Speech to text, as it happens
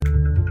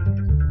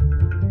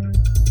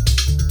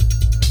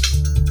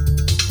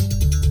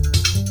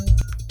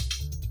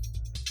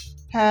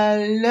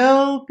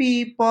Hello,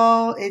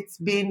 people. It's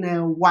been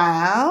a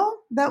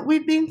while that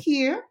we've been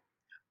here,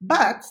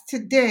 but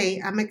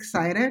today I'm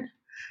excited.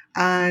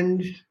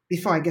 And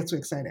before I get too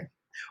excited,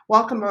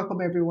 welcome,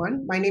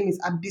 everyone. My name is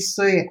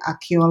Abisoye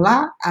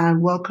Akiola,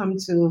 and welcome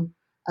to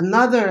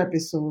another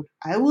episode.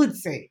 I would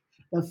say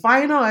the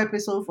final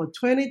episode for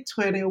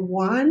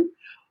 2021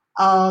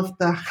 of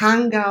the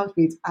Hangout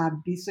with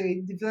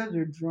Abisoye. Deserve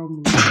your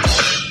drum roll.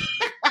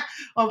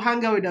 Of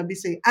Hangout with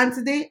Abise. And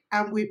today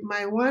I'm with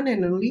my one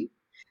and only,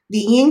 the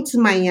yin to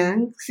my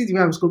yang. See the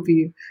way I'm scoping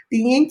you. The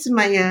yin to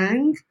my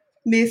yang,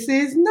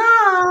 Mrs. Nut.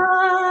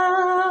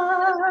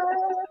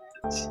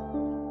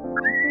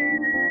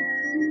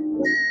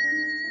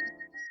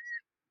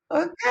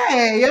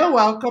 Okay, you're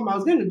welcome. I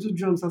was going to do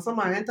drums and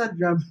somehow I entered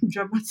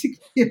dramatic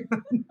piano.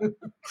 I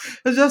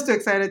was just too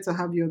excited to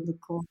have you on the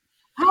call.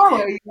 How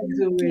are you Thank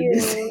doing,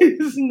 you.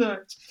 Mrs.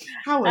 Nut?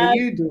 How are I'm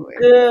you doing?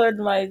 good,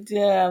 my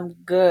dear. I'm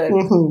good.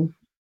 Mhm.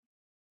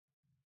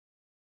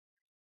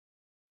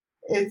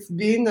 It's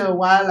been a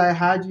while I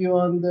had you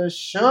on the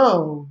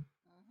show.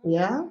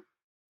 Yeah?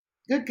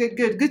 Good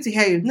to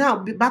hear you. Now,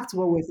 back to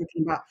what we're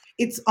talking about.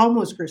 It's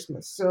almost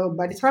Christmas. So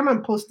by the time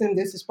I'm posting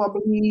this, it's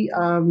probably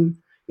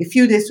a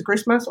few days to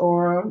Christmas,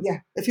 or yeah,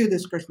 a few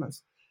days to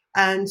Christmas.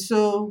 And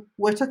so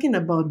we're talking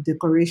about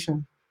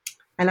decoration.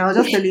 And I was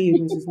just telling you,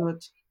 Mrs.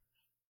 Notch,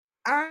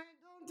 I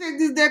don't take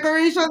this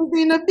decoration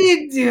thing a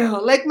big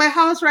deal. Like my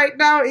house right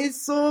now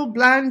is so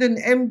bland and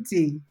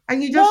empty.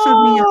 And you just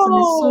showed me yours and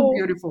it's so No.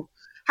 beautiful.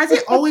 Has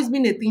it always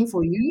been a thing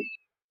for you?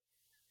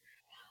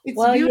 It's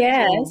Well,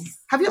 beautiful. yes.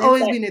 Have you Since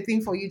always I, been a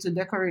thing for you to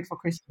decorate for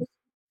Christmas?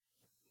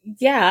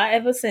 yeah,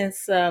 ever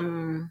since I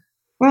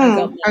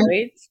got Hmm.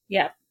 married.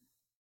 Yeah.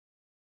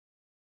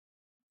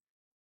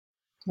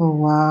 Oh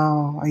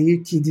wow, are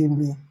you kidding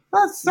me?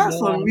 That's No,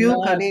 some I'm real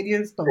not.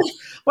 Canadian stuff.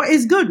 But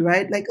it's good,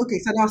 right? Like, okay,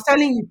 so I was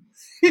telling you,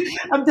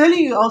 I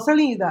was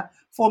telling you that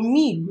for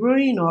me,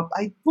 growing up,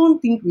 I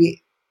think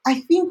we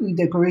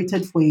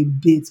decorated for a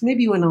bit.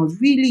 Maybe when I was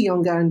really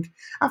younger, and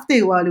after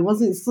a while, it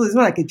wasn't. So it's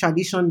not like a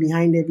tradition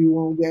behind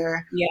everyone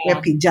wear Yeah.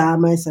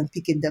 pajamas and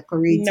pick a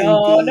decorating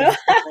No, day no. and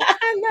stuff like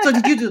that. So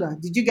did No. you do that?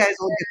 Did you guys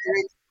all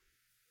decorate?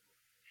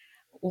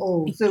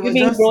 Oh, so it Do you was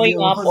mean just growing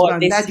your up or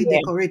husband, this daddy year?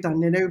 decorate,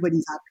 and then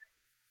everybody's happy.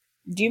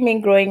 Do you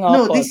mean growing up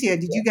No, or this this year,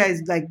 did year? you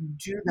guys like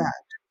do that?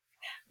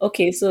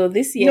 Okay, so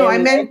this No, year I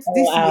we went meant all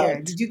this year.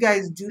 out. Did you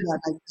guys do that?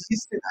 Like, did you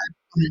say that?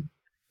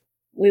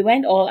 We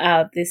went all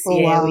out this Oh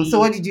year. wow! So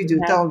what We did you we do?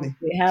 have Tell me.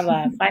 we have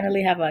our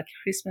finally have our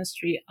Christmas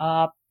tree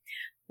up.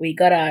 We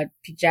got our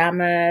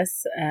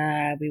pajamas.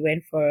 We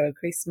went for a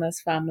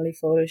Christmas family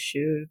photo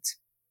shoot.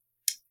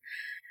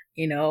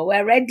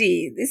 We're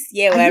ready. This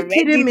year Are we're you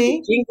kidding ready to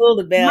me? jingle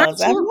the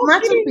bells. I'm not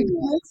Matching kidding you.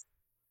 pajamas.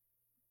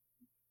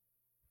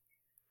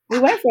 We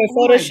went for a Oh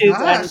photo my shoot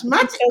and gosh! the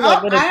Match. pictures are Oh,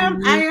 going to be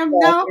I used am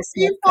for our now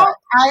Christmas people. card.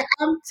 I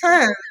am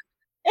turned.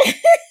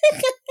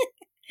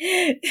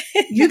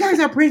 You guys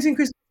are printing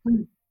Christmas.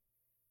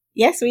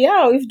 Yes, we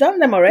are. We've done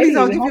them Please, already.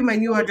 I'll We give have you the my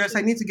new photo address.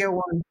 I need to get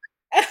one.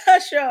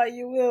 shoot. Sure,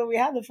 you will. We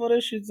had the photo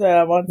shoot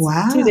on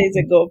two Wow! days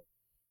ago.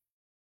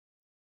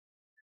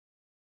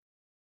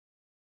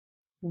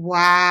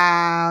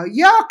 Wow!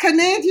 You're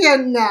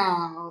Canadian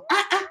now.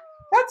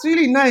 That's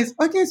really nice.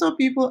 Okay, so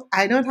people,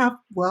 I don't have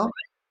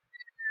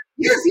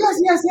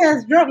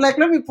yes. Drum, like,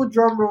 let me put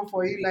drum roll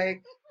for you.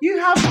 Like, you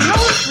have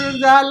grown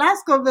from our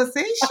last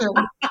conversation.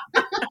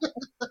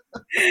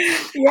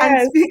 And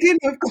Yes. speaking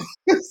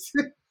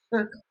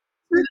of,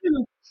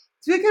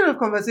 speaking of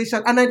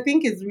conversation, and I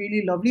think it's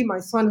really lovely. My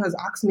son has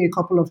asked me a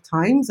couple of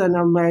times, and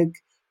I'm like,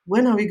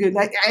 when are we going?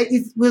 Like,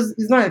 it's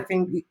not a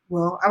thing.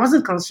 Well, I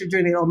wasn't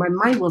considering it, or my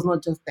mind was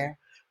not just there.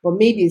 But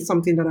maybe it's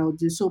something that I'll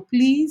do. So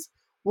please,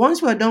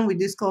 once we're done with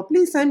this call,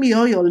 please send me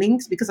all your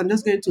links because I'm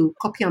just going to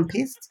copy and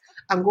paste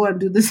and go and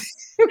do this.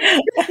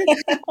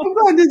 I'm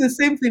going to do the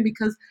same thing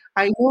because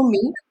I know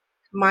me.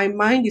 My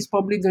mind is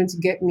probably going to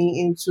get me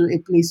into a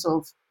place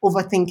of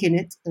overthinking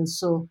it, and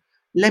so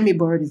let me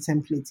borrow the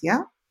template.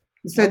 Yeah,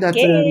 so that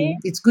Okay.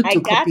 it's good I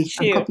to got copy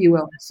and you. copy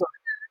well. So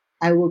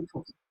I will.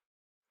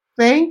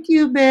 Thank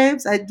you,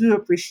 babes. I do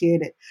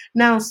appreciate it.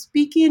 Now,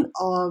 speaking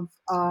of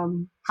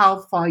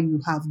how far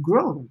you have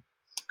grown,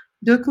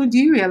 Doku, do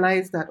you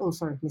realize that? Oh,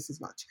 sorry, Mrs.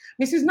 Notch.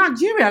 Mrs. Notch,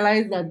 do you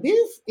realize that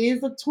this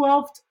is the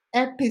 12th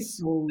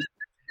episode?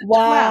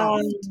 Wow.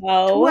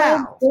 12th, Well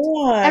 12th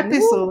done.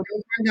 Woo. episode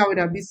of Hang Out with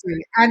Abisi.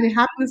 And it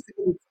happens to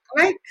be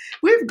like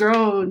we've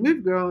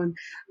grown.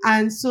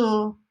 And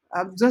so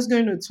I'm just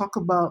going to talk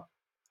about,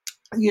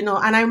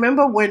 and I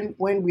remember when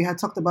we had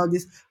talked about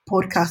this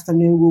podcast,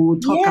 and then we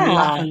would talk and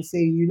laugh Yeah. and say,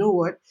 you know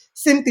what?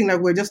 Same thing like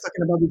we are just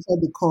talking about before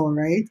the call,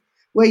 right?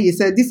 Where you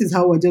said this is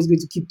how we're just going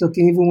to keep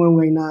talking even when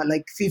we're in our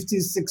like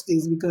 50s,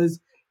 60s, because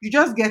you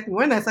just get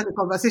when I start the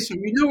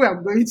conversation, you know where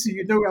I'm going to,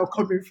 you know where I'm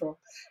coming from.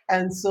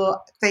 And so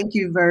thank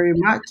you very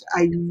much.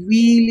 I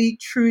really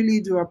truly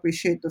do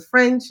appreciate the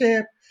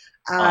friendship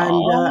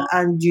Oh,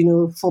 and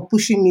for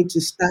pushing me to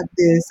start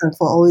this and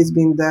for always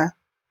being there.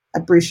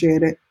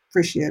 Appreciate it.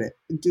 Appreciate it.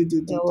 Do.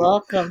 you're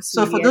welcome,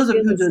 So for sweetie. I those of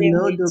feel you who the don't same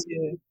know, way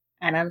too.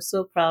 And I'm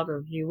so proud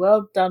of you.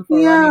 Well done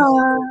for Yeah, running the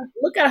race.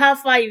 Look at how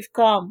far you've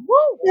come.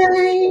 Woo!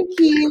 thank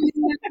you.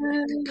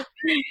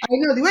 I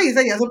know the way you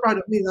said you're so proud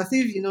of me is as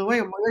if when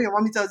your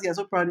mommy tells you you're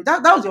so proud of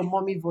that was your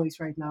mommy voice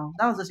right now.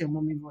 That was just your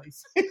mommy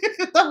voice.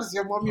 That was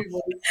your mommy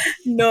voice.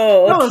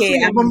 No, That was so okay.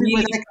 your I'm mommy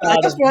voice. really I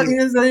proud just of felt you.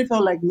 instantly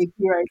felt like Nikki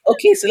right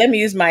Okay, so let me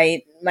use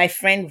my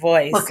friend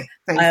there. voice. Okay,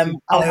 thank you.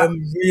 I am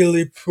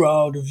really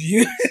proud of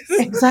you.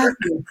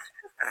 Exactly.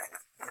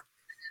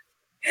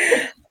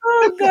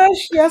 Oh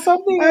gosh, yeah,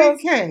 something else.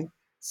 Okay.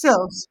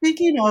 So speak,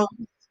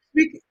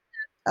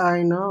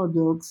 I know,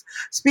 jokes.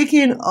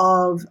 Speaking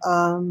of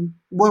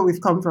where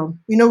we've come from,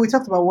 we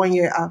talked about 1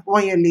 year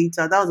 1 year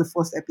later. That was the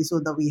first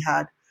episode that we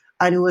had,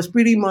 and it was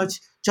pretty much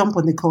jump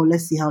on the call.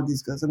 Let's see how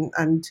this goes.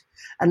 And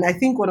I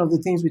think one of the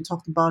things we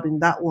talked about in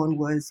that one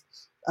was,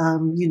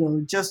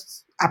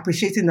 just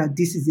appreciating that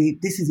this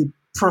is a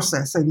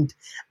process, and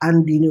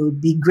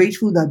be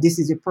grateful that this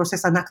is a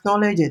process and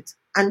acknowledge it.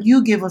 And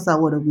you gave us that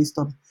word of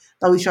wisdom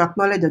that we should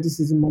acknowledge that this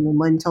is a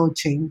monumental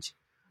change,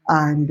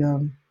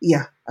 and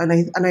yeah, and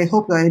I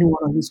hope that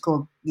anyone on this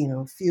call,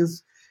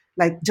 feels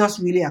like just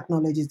really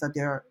acknowledges that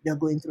they're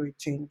going through a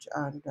change.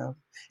 And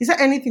is there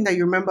anything that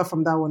you remember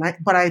from that one?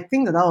 But I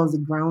think that was the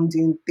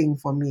grounding thing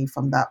for me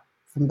from that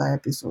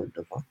episode.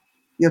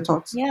 Your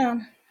thoughts? Yeah,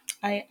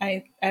 I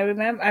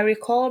remember. I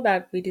recall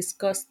that we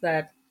discussed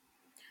that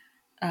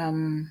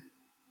um,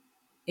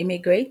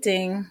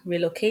 immigrating,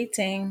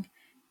 relocating,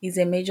 is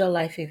a major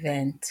life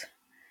event,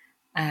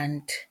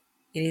 and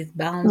it is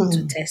bound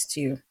to Mm, test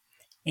you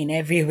in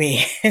every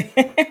way.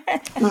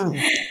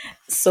 mm.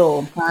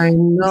 So, I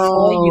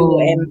before you know.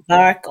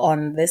 embark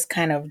on this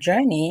kind of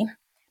journey,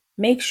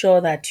 make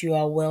sure that you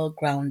are well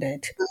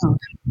grounded. Mm,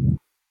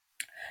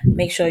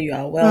 Make sure you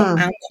are well mm,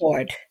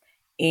 anchored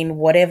in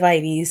whatever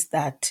it is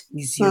that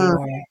mm,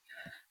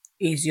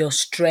 is your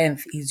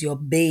strength, is your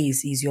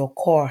base, is your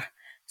core.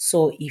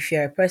 So if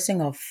you're a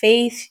person of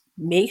faith,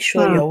 make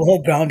sure mm, you're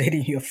well grounded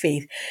in your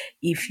faith.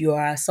 If you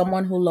are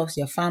someone who loves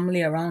your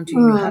family around you,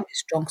 you have mm, a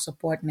strong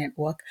support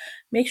network,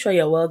 make sure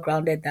you're well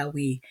grounded that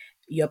way.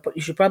 You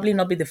should probably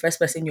not be the first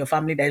person in your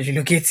family that is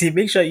relocating.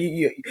 Make sure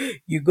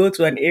you go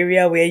to an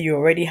area where you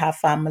already have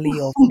family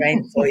or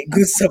friends or a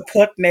good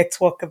support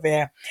network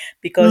there,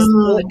 because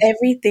mm,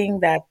 everything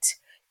that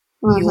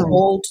you mhm,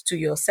 hold to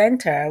your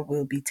center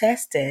will be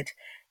tested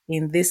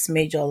in this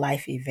major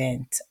life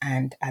event.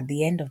 And at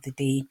the end of the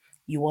day,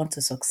 you want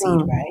to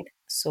succeed, mm. right?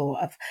 So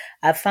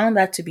I've found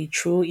that to be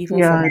true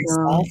even Yeah, for I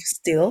myself know.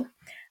 still,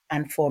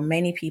 and for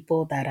many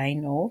people that I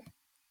know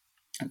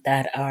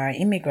that are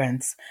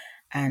immigrants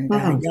and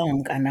are Mhm,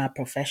 young and are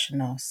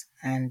professionals.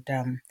 And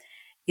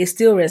it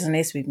still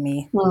resonates with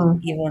me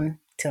mm. even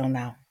till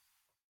now.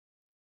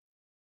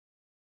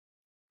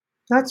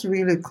 That's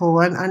really cool,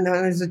 and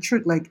it's the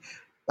truth. Like,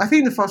 I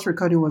think the first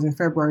recording was in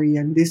February,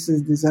 and this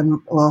is December.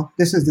 Well,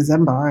 this is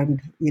December,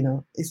 and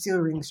it still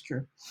rings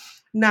true.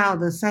 Now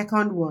the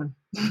second one,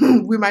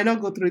 we might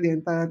not go through the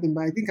entire thing,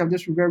 but I think I'm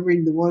just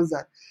remembering the ones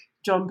that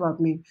jump at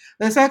me.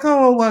 The second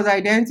one was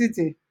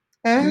identity.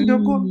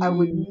 Doko, I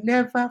would Mm.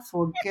 never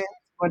forget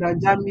Brother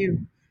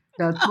Jamiu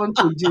that turned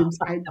to James.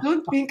 I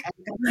don't think I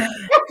can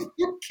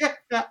forget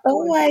that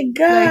Oh one. my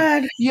Like,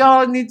 God.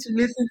 y'all need to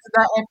listen to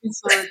that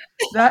episode.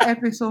 That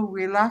episode,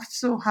 we laughed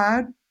so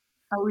hard,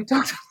 and we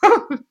talked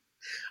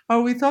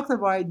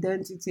about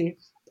identity.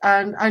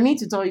 And I need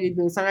to tell you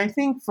this, and I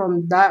think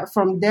from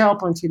there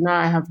up until now,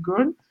 I have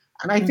grown.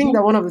 And I think Hmm.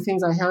 that one of the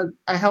things I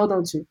held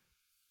on to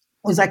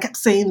was I kept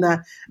saying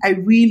that I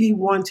really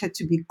wanted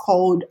to be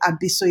called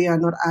Abisoya,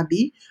 not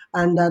Abby,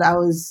 and that I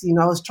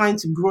was trying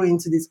to grow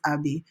into this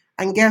Abby.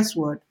 And guess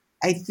what?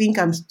 I think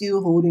I'm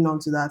still holding on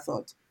to that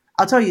thought.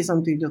 I'll tell you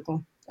something,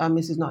 Doko,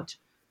 Mrs. Notch.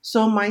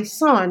 So my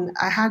son,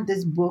 I had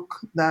this book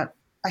that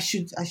I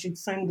should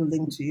send the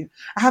link to you.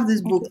 I have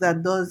this book Okay.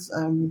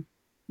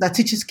 that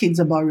teaches kids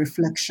about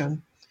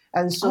reflection.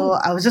 And so Oh.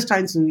 I was just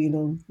trying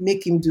to,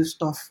 make him do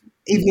stuff,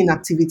 evening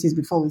activities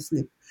before we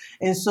sleep.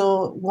 And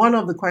so one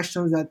of the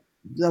questions that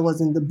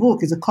was in the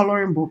book is a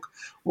coloring book,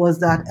 was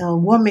that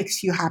what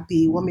makes you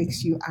happy, what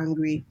makes you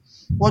angry,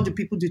 what do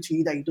people do to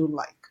you that you don't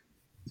like.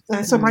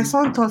 And so my Mm.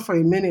 son thought for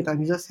a minute,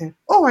 and he just said,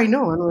 oh, I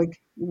know. And I'm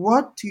like,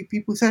 what do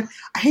people say?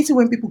 I hate it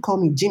when people call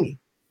me Jimmy.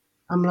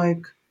 I'm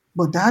like,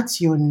 but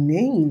that's your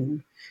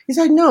name. He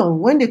said, no,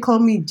 when they call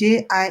me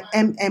Jimmy,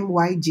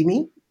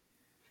 Jimmy,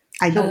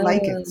 I don't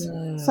like it.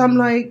 So I'm Oh.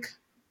 like,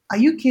 are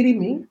you kidding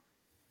me?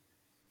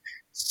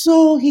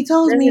 So he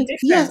tells There's a me,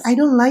 yes, I difference.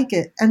 don't like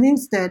it. And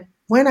instead,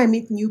 when I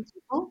meet new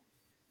people,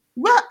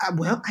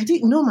 well, I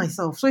didn't know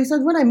myself. So he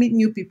said, when I meet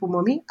new people,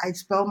 mommy, I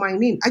spell my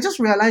name. I just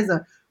realized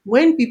that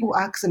when people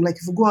ask him, like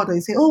if you go out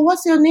and say, oh,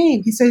 what's your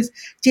name? He says,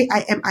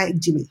 Jimi,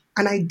 Jimmy.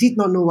 And I did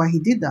not know why he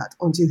did that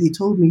until he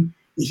told me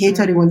he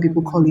hated it when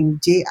people call Mm. him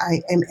Jimmy,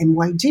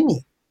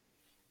 Jimmy.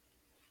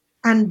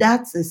 And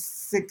that's a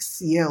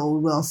 6 year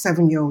old, well,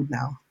 7 year old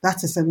now.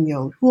 That's a 7 year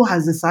old who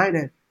has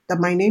decided that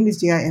my name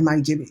is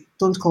Jimi, Jimmy.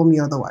 Don't call me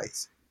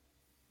otherwise.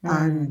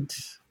 Mm. And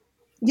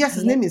yes, I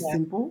his love name is that.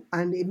 simple,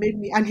 and it made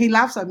me. And he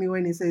laughs at me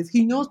when he says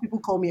he knows people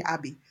call me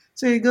Abby.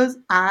 So he goes,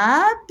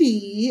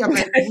 Abby. I'm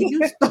like, will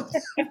you stop?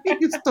 Will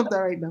you stop that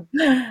right now?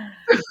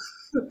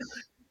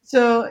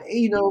 So,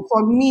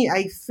 for me,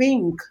 I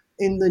think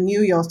in the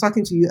new year, I was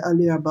talking to you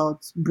earlier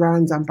about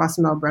brands and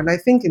personal brand. I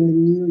think in the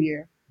new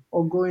year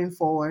or going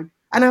forward,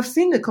 and I've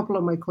seen a couple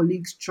of my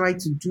colleagues try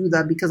to do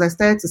that because I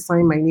started to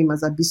sign my name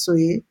as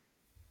Abisoye,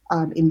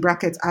 in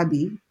brackets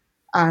Abby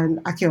and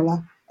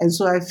Akiola. And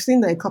so I've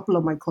seen that a couple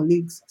of my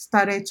colleagues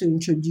started to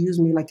introduce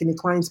me like in a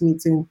client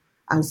meeting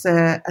and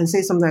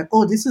say something like,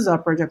 "Oh, this is our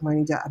project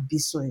manager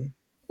Abisoye."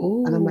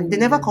 And I'm like, they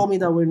never Ooh. call me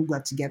that when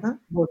we're together,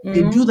 but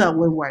they do Mm, that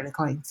when we're the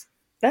client.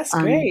 that's And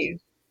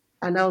great.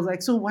 and I was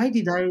like, so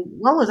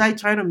what was I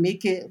trying to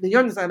make it? The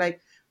youngest are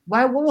like,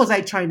 what was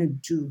I trying to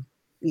do?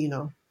 You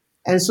know?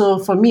 And so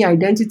for me,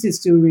 identity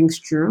still rings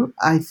true.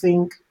 I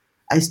think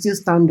I still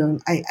stand on,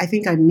 I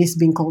think I miss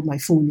being called my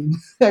full name.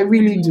 I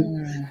really do.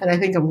 Mm. And I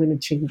think I'm going to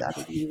change that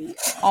in the new year.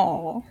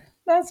 Oh,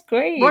 that's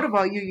What great.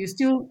 about you? You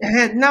still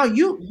ahead now?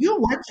 You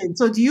watch it.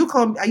 So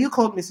are you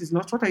called Mrs.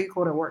 Notch? What are you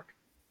called at work?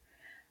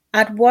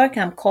 At work,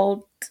 I'm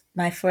called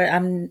my first.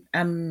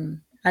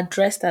 I'm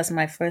addressed as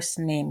my first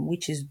name,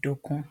 which is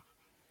Dokun.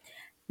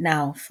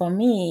 Now, for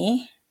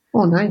me,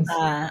 Oh, nice.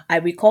 I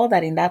recall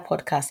that in that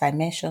podcast, I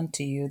mentioned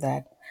to you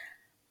that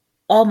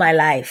all my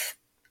life,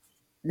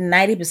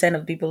 90%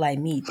 of people I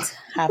meet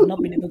have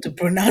not been able to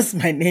pronounce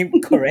my name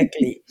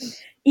correctly,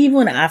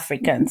 even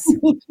Africans.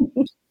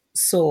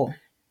 So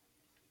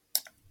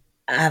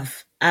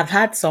I've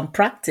had some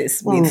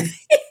practice with Mm.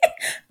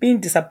 being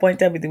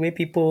disappointed with the way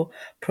people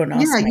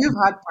Yeah, pronounce my you've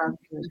name. had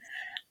practice.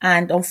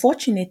 And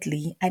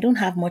unfortunately, I don't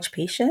have much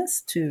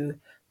patience to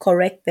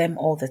correct them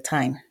all the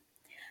time.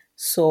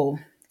 So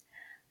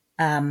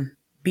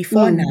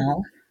before Mm.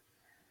 now,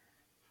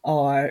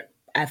 or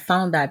I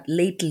found that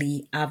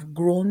lately, I've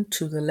grown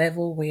to the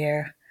level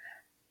where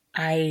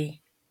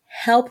I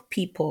help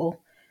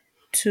people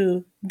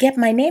to get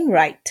my name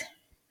right.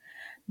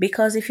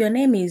 Because if your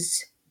name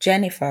is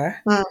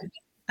Jennifer, Mm.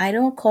 I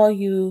don't call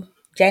you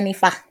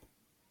Jennifer.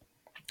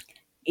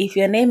 If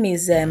your name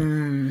is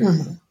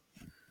Mm.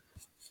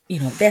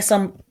 there's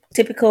some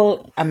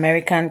typical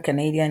American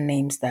Canadian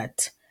names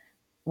that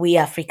we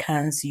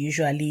Africans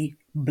usually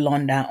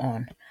blunder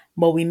on,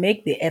 but we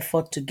make the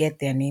effort to get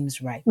their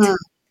names right. Mm.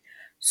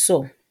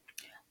 So,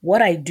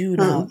 what I do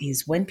now Mm.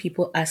 is when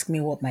people ask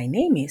me what my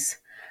name is,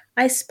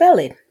 I spell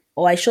it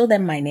or I show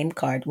them my name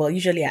card. Well,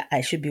 usually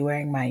I should be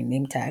wearing my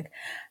name tag.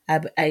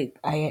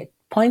 I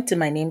point to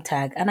my name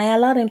tag and I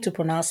allow them to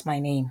pronounce my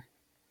name.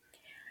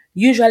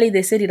 Usually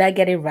they say, did I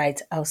get it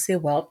right? I'll say,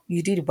 well,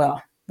 you did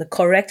well. The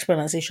correct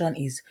pronunciation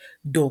is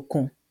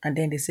Doku. And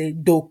then they say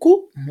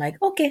Doku. I'm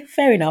like, okay,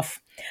 fair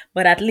enough.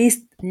 But at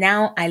least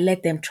now I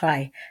let them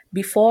try.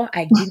 Before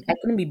I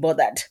couldn't be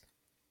bothered.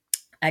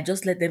 I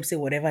just let them say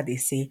whatever they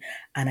say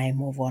and I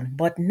move on.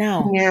 But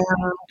now Yeah.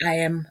 I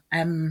am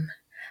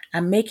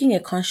I'm making a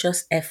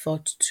conscious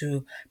effort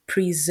to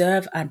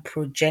preserve and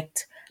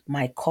project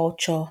my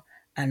culture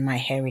and my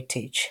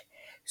heritage.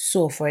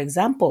 So, for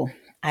example,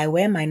 I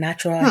wear my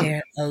natural Hmm.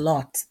 hair a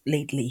lot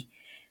lately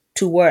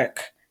to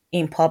work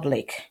in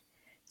public.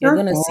 You're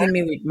going to Okay. see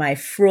me with my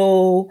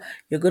fro,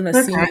 you're going to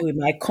see Okay. me with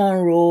my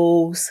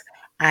cornrows.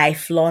 I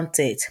flaunt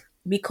it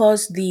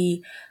because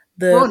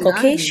Oh, the nice.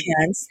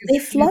 Caucasians, You, they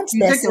you, flaunt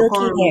you their take your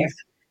silky hair. cornrows.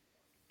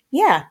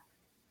 Yeah,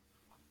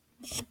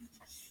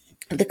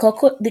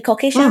 the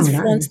Caucasians Hmm.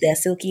 flaunt Nice. their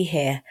silky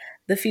hair.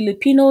 The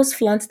Filipinos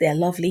flaunt their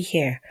lovely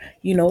hair.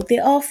 They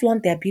all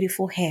flaunt their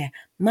beautiful hair.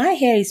 My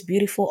hair is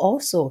beautiful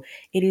also.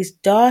 It is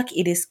dark,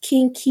 it is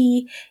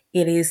kinky,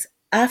 it is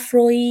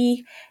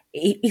afro-y.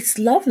 It's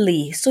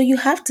lovely. So you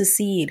have to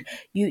see it.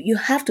 You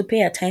have to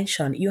pay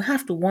attention. You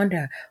have to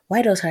wonder,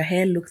 why does her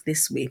hair look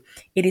this way?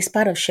 It is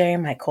part of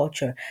sharing my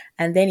culture.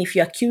 And then if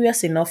you are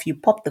curious enough, you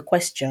pop the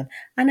question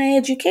and I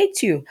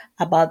educate you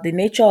about the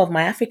nature of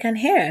my African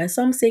hair. And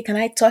some say, can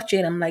I touch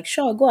it? I'm like,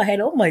 sure, go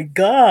ahead. Oh my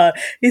God,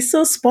 it's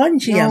so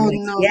spongy. I'm No,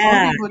 like, no. Some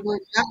yeah. people do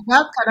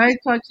that. Can I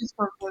touch this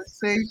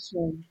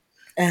conversation?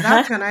 Uh-huh.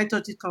 That can I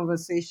touch it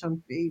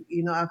conversation.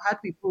 I've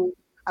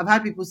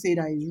had people say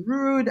that is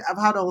rude. I've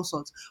had all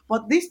sorts.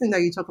 But this thing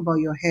that you talk about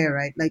your hair,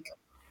 right? Like,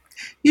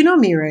 you know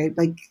me, right?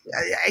 Like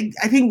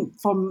I think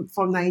from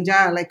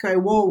Nigeria, like I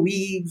wore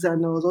wigs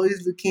and I was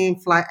always looking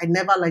fly. I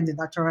never liked the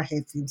natural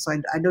hair thing, so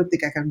I don't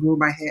think I can grow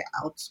my hair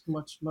out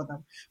much more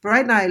than. But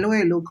right now, I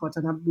wear a low cut,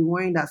 and I've been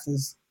wearing that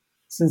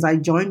since I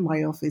joined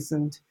my office.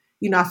 And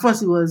at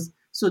first it was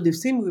so they've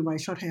seen me with my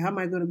short hair. How am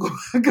I going to go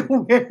back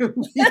and wear a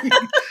wig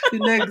the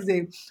next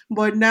day?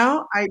 But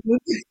now I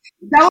don't.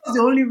 That was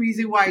the only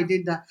reason why I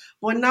did that.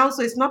 But now,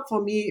 so it's not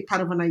for me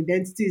part of an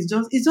identity. It's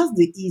just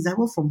the ease. I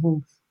work from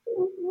home.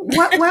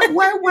 Why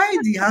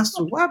the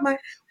hassle? Why am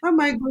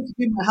I going to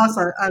be in my house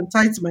and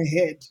tie to my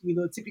head?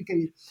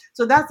 Typically.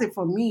 So that's it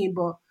for me.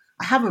 But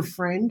I have a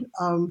friend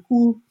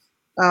who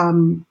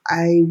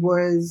I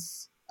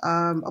was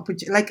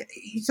like,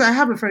 so I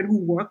have a friend who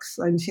works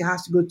and she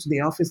has to go to the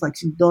office like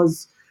she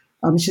does.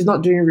 She's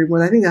not doing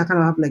remote. I think I kind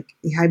of have like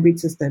a hybrid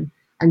system.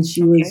 And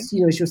she Okay. was,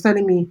 she was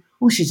telling me,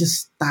 oh, she's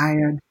just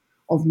tired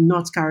of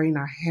not carrying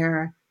her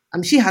hair.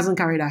 She hasn't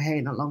carried her hair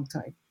in a long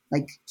time.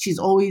 Like she's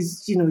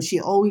always, she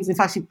always, in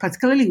fact, she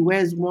particularly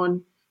wears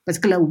one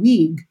particular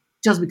wig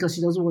just because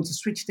she doesn't want to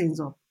switch things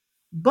up.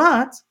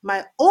 But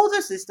my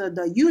older sister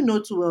that you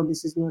know too well,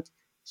 Mrs. Not,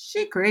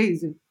 she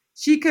crazy.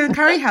 She can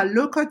carry her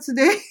low cut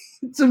today.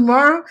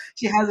 Tomorrow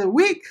she has a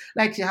wig,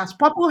 like she has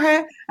purple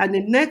hair, and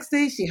the next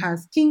day she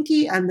has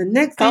kinky, and the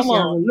next day Come she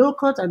has a on. low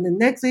cut, and the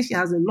next day she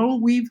has a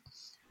long weave.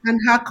 And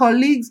her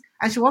colleagues,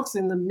 and she works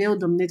in a male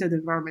dominated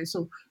environment.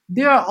 So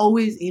they are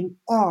always in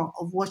awe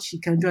of what she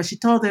can do. And she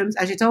tells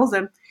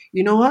them,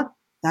 you know what?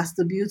 That's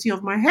the beauty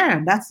of my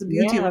hair. That's the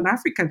beauty of Yeah. an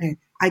African hair.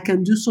 I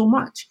can do so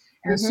much.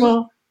 And Mm-hmm.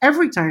 so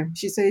every time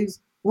she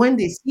says, when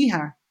they see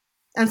her,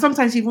 and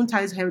sometimes she even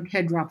ties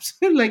head wraps.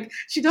 Like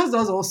she does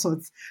all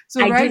sorts.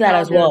 So I do right that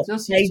now as they're well.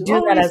 just I used to, do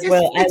oh, that it's as it's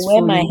well. I it's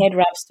wear my funny. head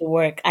wraps to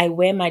work. I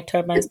wear my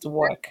turbans to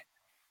work.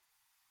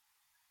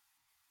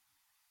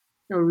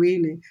 Oh,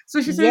 really?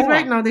 So she says Yeah.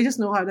 right now they just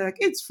know how they're like,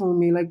 it's for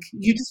me. Like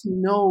you just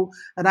know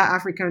that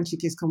African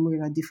chick is coming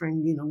with a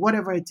different,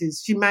 whatever it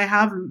is. She might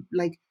have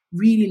like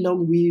really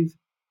long weave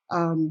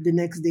the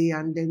next day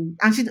and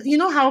she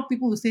how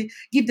people will say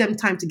give them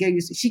time to get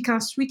used to it. She can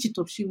switch it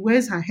up. She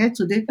wears her hair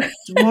today,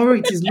 tomorrow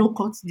it is low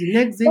cut, the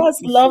next day That's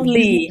it's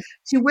business. lovely.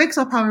 She wakes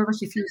up however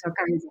she feels and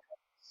carries it.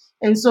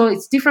 And so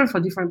it's different for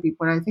different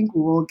people. I think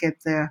we'll all get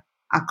there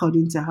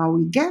according to how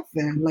we get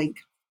there. Like,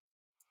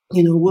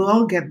 we'll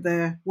all get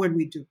there when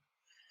we do.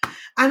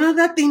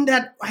 Another thing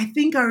that I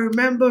think I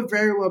remember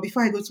very well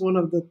before I go to one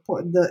of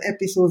the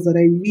episodes that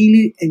I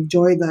really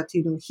enjoyed that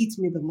hit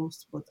me the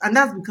most, and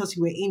that's because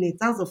you were in it.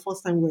 That's the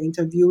first time we are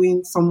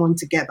interviewing someone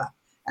together,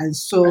 and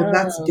so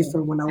that's Oh,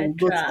 different. When I will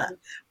go to Petra. that,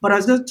 but I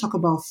was going to talk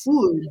about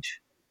food,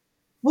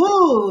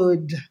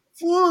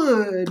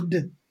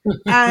 food,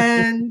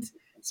 and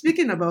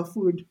speaking about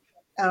food,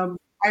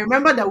 I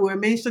remember that we were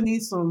mentioning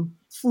some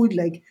food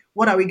like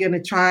what are we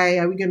gonna try?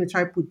 Are we gonna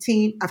try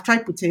poutine? I've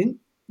tried poutine.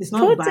 It's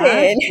not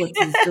bad, Putin. but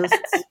it's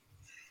just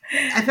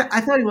I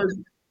thought it was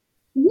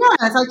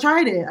yes, I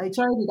tried it. I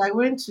tried it. I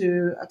went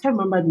to I can't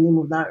remember the name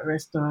of that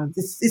restaurant.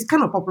 It's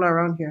kind of popular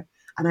around here.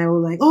 And I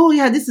was like, oh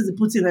yeah, this is the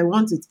poutine I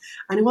wanted.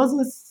 And it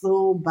wasn't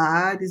so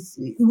bad.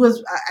 It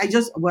was I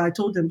just well, I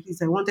told them,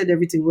 please, I wanted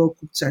everything well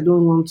cooked. So I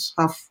don't want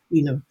half.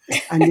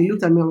 And they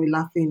looked at me and were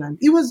laughing and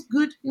it was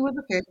good. It was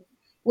okay.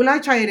 Will I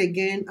try it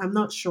again? I'm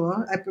not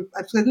sure. I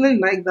particularly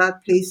like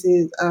that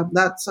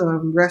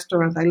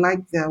restaurant. I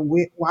like their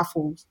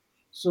waffles.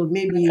 So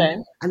maybe,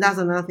 Okay. and that's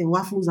another thing,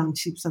 waffles and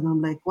chips. And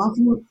I'm like,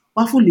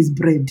 waffle is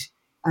bread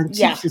and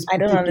Yeah, chips is I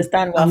don't potato.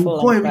 understand And we waffle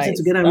pour and everything fries.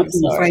 together and we I'm put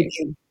in the fried sorry.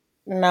 egg.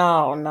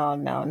 No, no,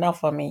 no, not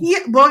for me. Yeah,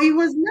 but it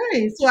was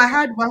nice. So I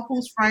had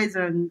waffles, fries,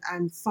 and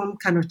some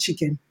kind of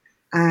chicken.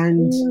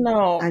 And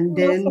No, and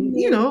not for then,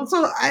 me.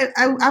 so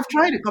I've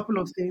tried a couple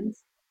of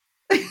things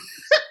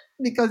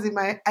because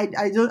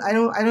I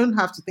don't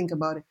have to think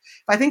about it.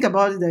 If I think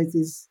about it, that it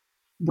is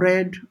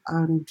bread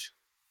and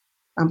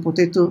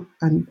potato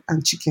and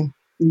chicken.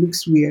 It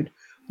looks weird,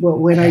 but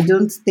when I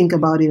don't think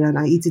about it and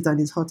I eat it and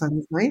it's hot and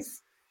it's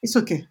nice, it's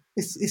okay.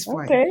 It's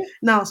fine. Okay.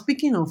 Now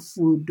speaking of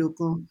food,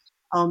 Doko,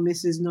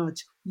 Mrs.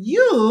 Notch,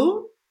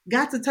 you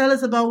got to tell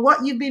us about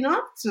what you've been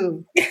up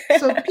to.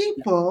 So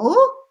people.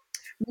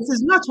 Mrs.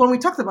 Notch, when we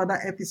talked about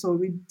that episode,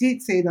 we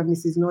did say that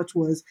Mrs. Notch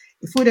was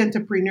a food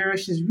entrepreneur.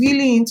 She's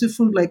really into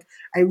food. Like,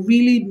 I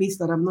really miss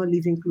that I'm not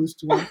living close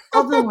to her.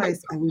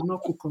 Otherwise, I will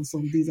not cook on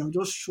some days. I'll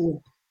just show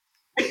up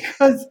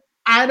because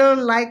I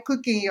don't like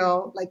cooking,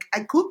 y'all. Like,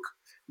 I cook,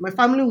 my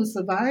family will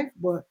survive,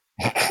 but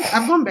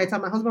I've gone better.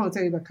 My husband will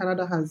tell you that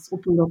Canada has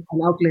opened up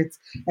an outlet.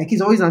 Like,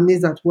 he's always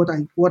amazed at what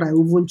I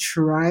even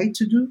try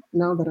to do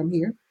now that I'm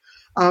here.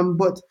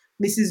 But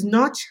Mrs.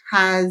 Notch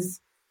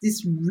has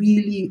this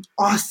really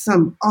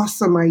awesome,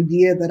 awesome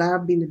idea that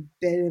I've been a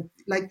bit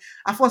like.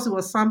 At first, it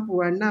was sample,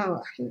 and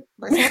now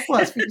my sample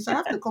has finished. I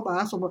have to come and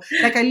ask for more.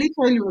 Like I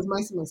literally was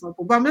missing my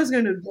sample. But I'm just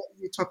going to let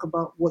you talk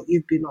about what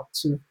you've been up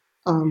to.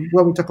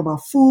 When we talk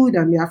about food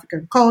and the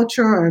African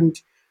culture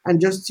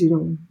and just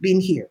being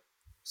here.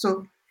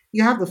 So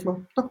you have the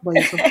floor. Talk about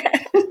yourself.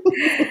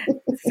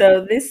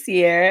 So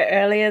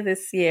earlier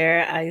this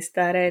year, I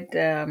started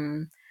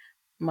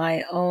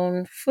my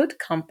own food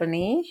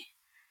company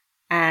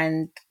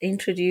and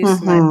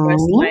introduced my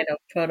first Mm-hmm. line of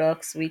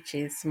products, which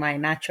is my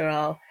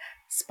natural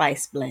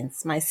spice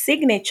blends, my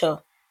signature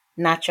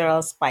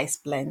natural spice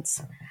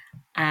blends.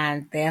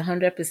 And they're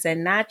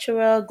 100%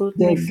 natural,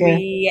 gluten Gege.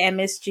 free,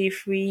 MSG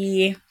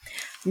free,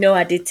 no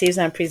additives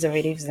and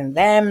preservatives in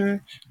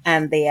them,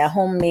 and they are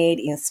homemade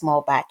in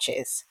small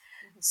batches.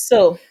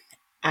 So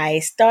I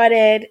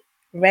started,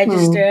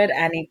 Hmm. registered,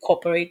 and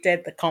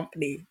incorporated the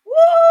company.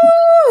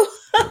 Woo!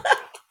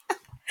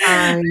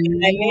 I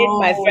I made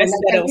my know. first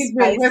Like set I of need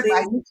wait,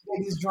 I spices. need to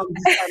get this drum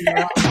this time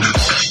around.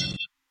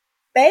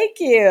 Thank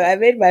you. I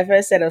made my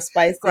first set of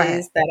Go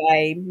ahead. spices that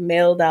I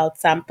mailed out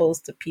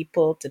samples to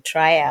people to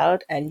try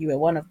out, and you were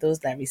one of those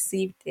that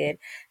received it.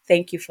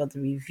 Thank you for the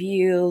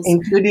reviews.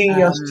 Including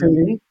yours Um,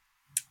 truly.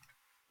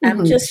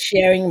 I'm Mm-hmm. just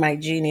sharing my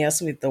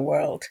genius with the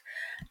world.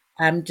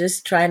 I'm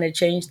just trying to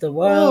change the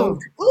world, Oh,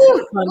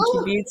 oh, oh.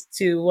 contribute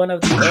to one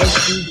of the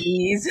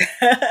SDGs,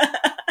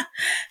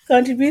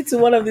 contribute to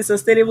one of the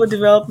Sustainable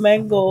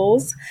Development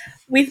Goals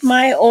with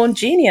my own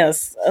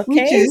genius. Which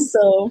Okay, is,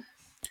 so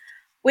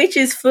which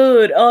is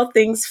food, all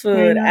things I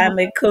food. know. I'm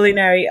a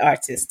culinary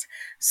artist.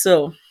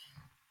 So,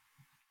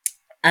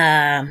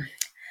 um,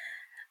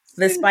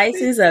 the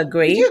spices are Did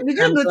great. you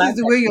I'm notice glad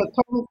the that way your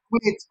tongue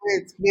wait,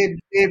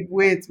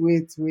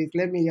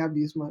 let me have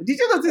you smile. Did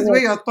you notice the way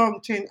what your tongue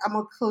changed? I'm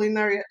a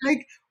culinary.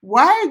 Like,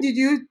 why did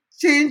you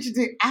change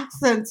the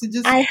accent to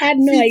just I had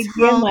no fit idea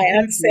how my good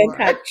you accent are?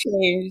 had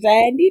changed.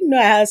 I didn't know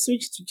I had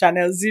switched to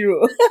Channel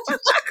Zero.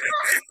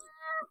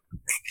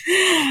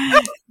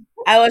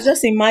 I was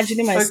just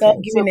imagining myself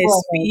Okay, so giving a go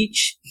ahead.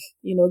 speech,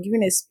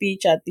 giving a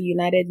speech at the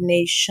United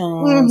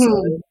Nations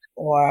Mm-hmm.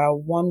 or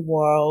One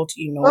World,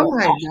 Oh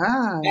my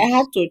I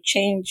had gosh. to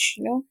change,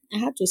 I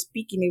had to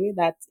speak in a way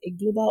that a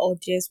global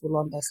audience will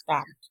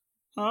understand.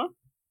 Huh?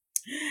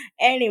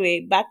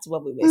 Anyway, back to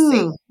what we were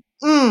saying.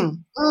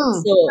 Mm,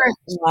 So,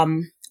 French.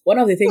 one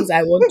of the things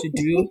I want to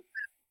do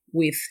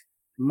with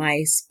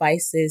my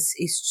spices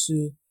is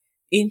to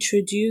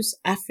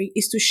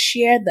is to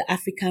share the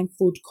African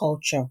food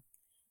culture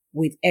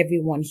with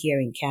everyone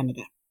here in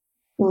Canada.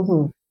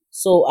 Mm-hmm.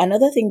 So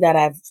another thing that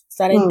I've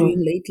started Mm,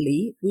 doing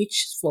lately,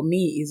 which for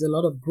me is a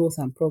lot of growth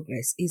and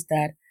progress, is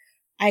that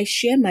I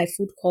share my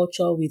food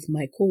culture with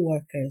my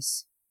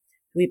coworkers,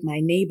 with my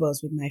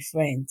neighbors, with my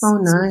friends. oh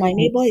So my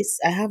neighbor nice. is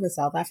I have a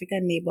South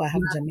African neighbor, I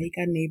have a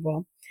Jamaican neighbor,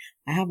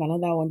 I have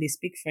another one, they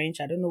speak French.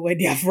 I don't know where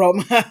they are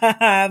from.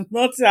 I've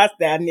not asked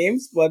their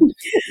names, but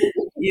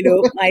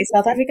my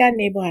South African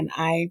neighbor and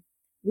I,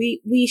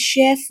 we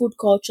share food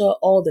culture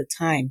all the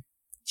time.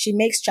 She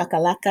makes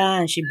chakalaka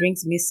and she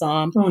brings me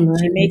some. Oh She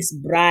nice. makes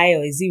brai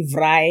or is it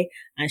vrai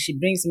and she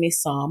brings me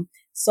some.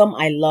 Some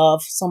I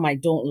love, some I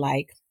don't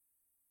like.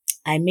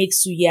 I make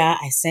suya,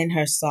 I send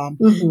her some.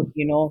 Mm-hmm.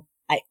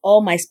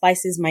 All my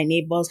spices, my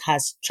neighbors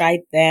has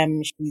tried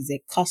them. She's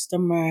a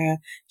customer.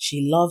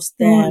 She loves Oh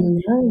them.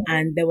 nice.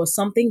 And there was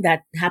something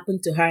that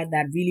happened to her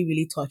that really,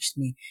 really touched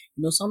me.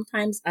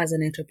 Sometimes as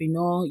an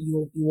entrepreneur,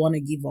 you want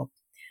to give up.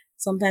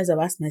 Sometimes I've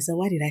asked myself,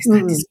 why did I start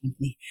Mm, this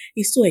company?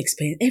 It's so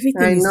expensive.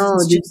 Everything I is know.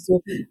 just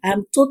so,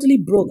 I'm totally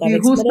broke. I've The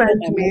who expended all sent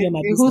my money me, on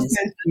my the who business.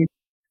 sent me.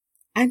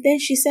 And then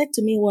she said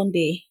to me one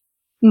day,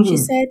 she Mm-hmm.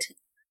 said,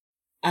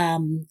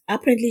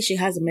 apparently she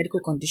has a medical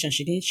condition.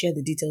 She didn't share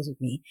the details with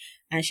me,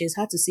 and she's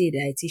had to see a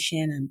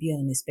dietitian and be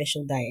on a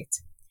special diet.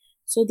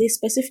 So they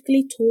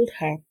specifically told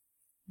her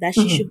that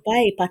she Mm-hmm. should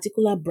buy a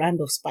particular brand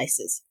of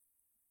spices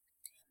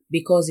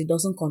because it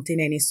doesn't contain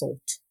any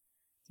salt,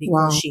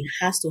 because Wow. she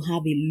has to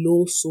have a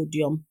low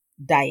sodium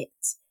diet.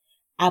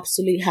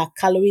 Absolutely, her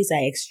calories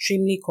are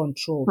extremely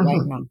controlled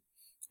right Mm-hmm. now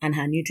and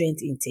her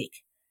nutrient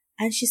intake.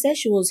 And she said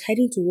she was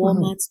heading to Mm-hmm.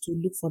 Walmart to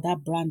look for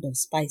that brand of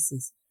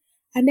spices.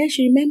 And then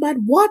she remembered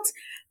what?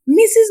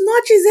 Mrs.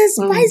 Notch is a Mm.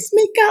 spice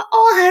maker.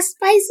 All her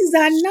spices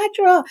are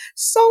natural,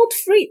 salt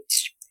free.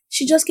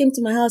 She just came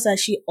to my house and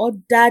she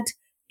ordered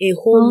a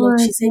whole Oh lot. my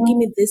She said, give god.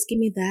 me this, give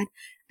me that.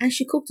 And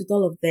she cooked with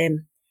all of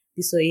them,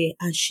 this way,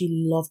 and she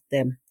loved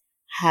them.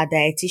 Her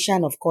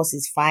dietitian, of course,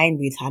 is fine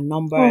with her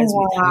Oh numbers,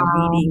 with her wow.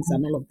 readings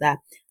and all of that.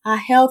 Her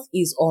health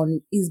is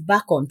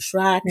back on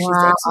track.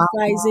 She's Wow.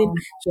 exercising.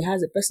 She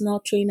has a personal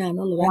trainer and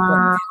all of that.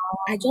 But Wow.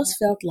 I just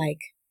felt like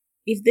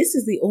if this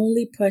is the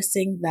only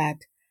person that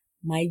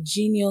my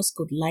genius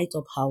could light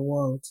up her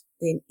world,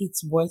 then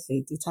it's worth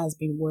it. It has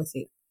been worth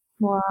it.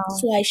 Wow.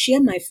 So I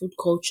share my food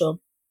culture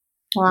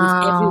with Wow.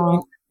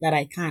 everyone that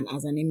I can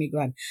as an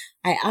immigrant.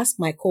 I ask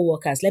my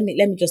coworkers, let me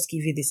just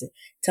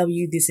tell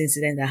you this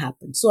incident that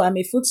happened. So I'm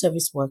a food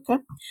service worker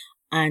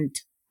and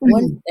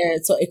Mhm.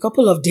 so a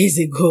couple of days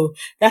ago,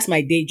 that's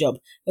my day job.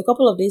 A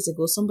couple of days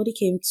ago, somebody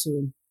came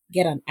to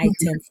get an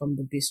item from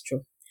the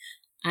bistro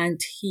and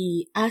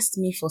he asked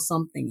me for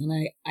something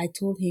and I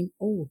told him,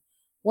 oh,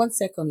 1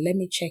 second, let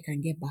me check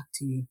and get back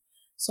to you.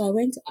 So I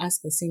went to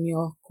ask a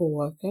senior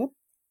coworker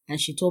and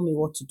she told me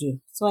what to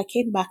do. So I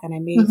came back and I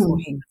made it for Mhm.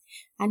 him.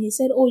 And he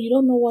said, oh, you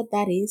don't know what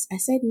that is? I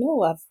said,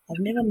 no, I've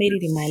never made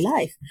it in my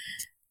life.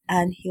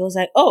 And he was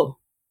like, oh,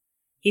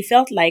 he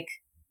felt like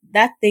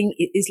that thing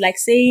is like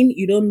saying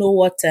you don't know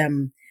what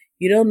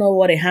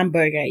a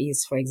hamburger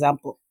is, for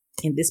example,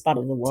 in this part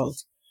of the world.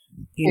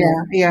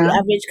 Yeah. The Yeah.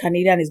 average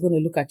Canadian is going to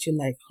look at you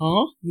like,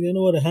 huh? You don't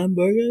know what a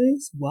hamburger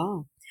is?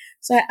 Wow.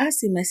 So I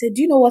asked him, I said,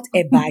 do you know what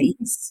eba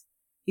is?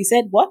 He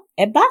said, what?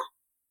 Eba?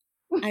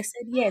 I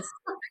said, yes,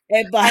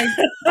 eba. I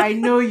I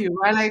know you.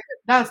 I like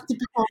that's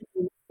typical.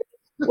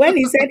 When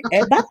he said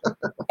eba,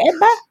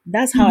 eba,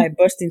 that's how I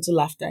burst into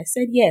laughter. I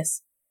said,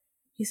 yes.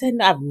 He said,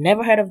 no, I've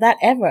never heard of that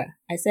ever.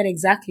 I said,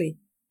 exactly.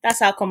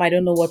 That's how come I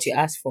don't know what you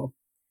asked for.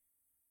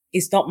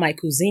 It's not my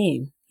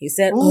cuisine. He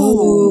said,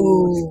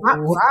 Ooh, smart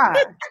oh,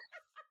 lad.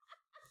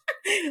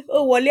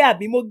 oh, wale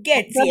abi mo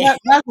get here.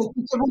 That's a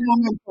teachable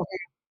moment for him.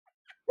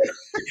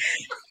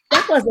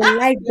 That was a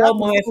light You have bulb to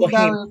moment sit for him,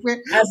 down and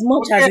say, as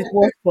much as okay. it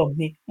was for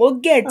me. Mo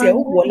get I here,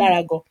 ó wọ̀ know.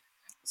 lára gan.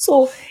 So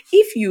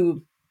if you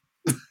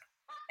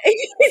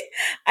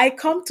I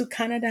come to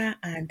Canada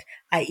and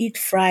I eat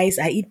fries,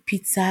 I eat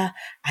pizza,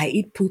 I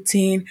eat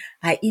poutine,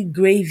 I eat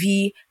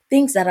gravy,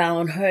 things that are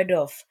unheard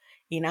of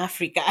in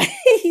Africa.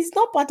 It's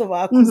not part of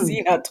our Mhm.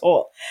 cuisine at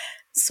all.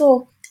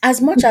 So,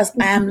 as much as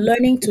I am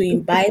learning to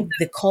imbibe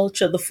the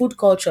culture, the food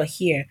culture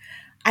here,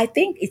 I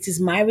think it is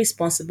my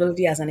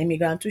responsibility as an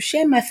immigrant to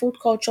share my food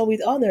culture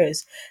with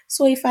others.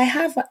 So, if I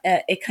have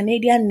a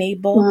Canadian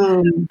neighbor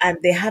Mm. and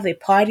they have a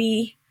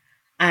party,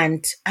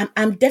 and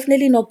I'm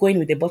definitely not going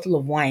with a bottle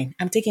of wine.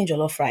 I'm taking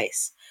jollof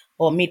rice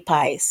or meat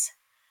pies.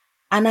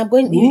 And I'm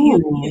going.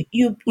 Ooh.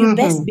 You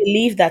best Mhm.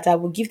 believe that I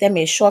will give them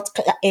a short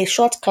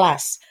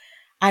class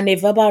and a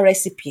verbal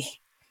recipe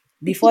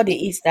before they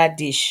eat that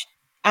dish.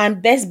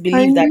 And best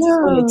I believe that it's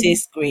going to know.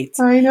 taste great.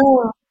 I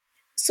know.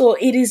 So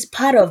it is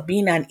part of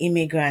being an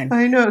immigrant.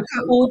 I know.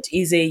 So, Food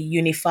is a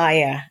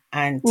unifier,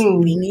 and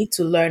we mm, need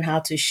to learn how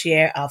to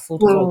share our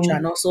food culture mm,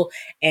 and also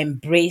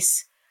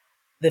embrace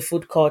the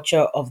food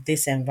culture of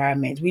this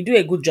environment. We do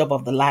a good job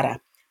of the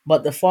latter,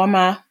 but the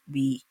former,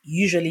 we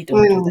usually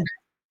don't do that. mm.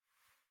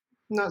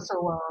 Not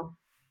so well.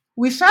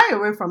 We shy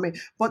away from it.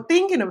 But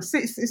thinking of so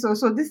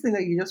this thing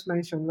that you just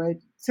mentioned, right?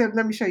 So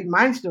let me show you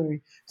my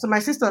story. So my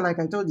sister, like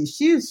I told you,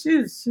 she's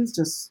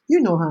just her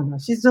now.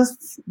 She's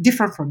just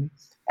different from me.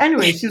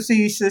 Anyway,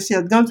 she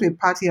had gone to a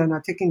party and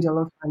had taken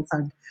jollof rice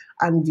and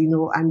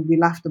and we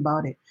laughed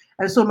about it.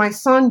 And so my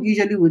son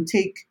usually would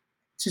take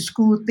to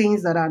school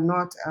things that are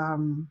not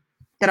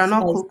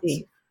cooked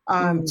Spicy.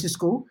 Mm. to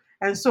school.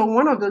 And so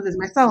one of those is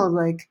my son was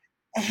like,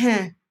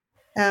 eh,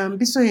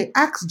 Bisoye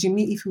asked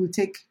Jimmy if he would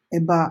take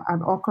eba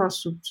and okra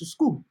soup to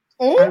school.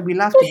 Mm? And we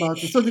laughed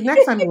about it. So the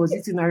next time he was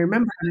eating, I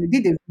remember I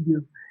did a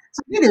video.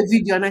 So I did a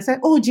video and I said,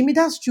 "Oh, Jimmy,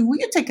 that's true. Will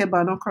you take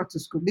eba and okra to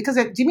school?" Because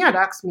Jimmy had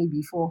asked me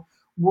before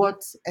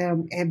what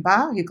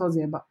eba, he calls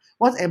it eba,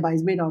 what eba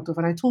is made out of.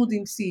 And I told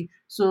him, see,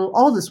 so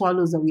all the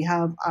swallows that we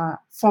have are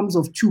forms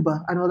of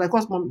tuber. And I was like,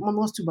 what's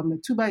tuber? I'm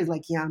like, tuber is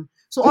like yam.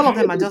 So all of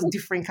them are just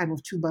different kind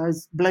of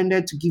tubers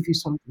blended to give you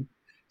something.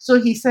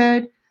 So he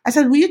said, I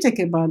said, will you take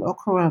a bag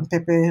okra and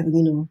pepper,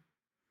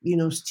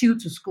 stew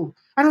to school?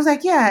 And I was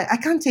like, yeah, I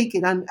can't take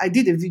it. And I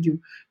did a video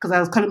because I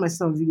was calling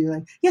myself a video,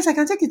 like, yes, I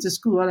can take it to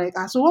school. I'm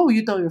like, so what will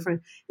you tell your friend?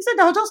 He said,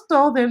 I'll just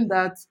tell them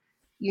that,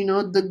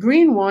 the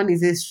green one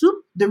is a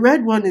soup, the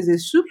red one is a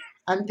soup,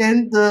 and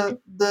then the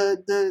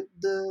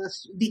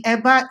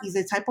eba is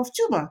a type of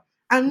tuber.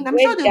 And I'm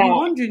sure Great they'll be guy.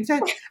 wondering.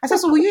 I said,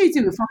 so will you eat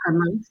it with fork and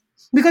knife?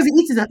 Because he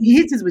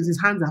eats it with his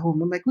hands at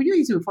home. I'm like, will you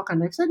eat it with fork and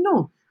knife? He said,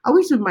 no, I'll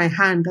eat it with my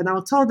hand and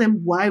I'll tell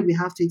them why we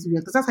have to eat it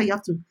because that's how you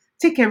have to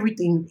take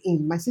everything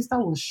in. My sister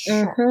was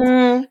shocked.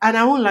 Mm-hmm. And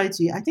I won't lie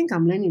to you, I think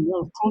I'm learning a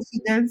lot of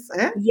confidence,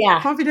 Yeah,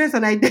 confidence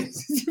and identity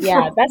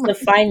yeah, from that's my a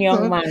fine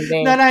young son man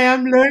there. that I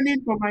am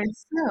learning for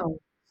myself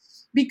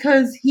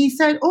because he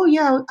said, "Oh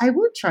yeah, I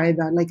will try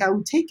that. Like I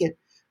will take it."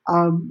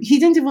 He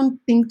didn't even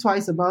think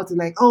twice about it.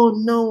 Like, "Oh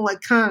no, I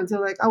can't." So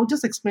like, I will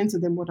just explain to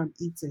them what I'm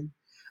eating,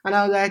 and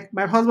I was like,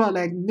 my husband was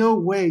like, "No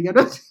way, you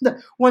know,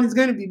 one is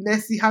going to be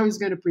messy. How he's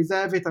going to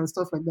preserve it and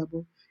stuff like that."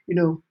 But you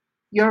know,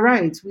 you're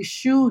right. We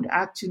should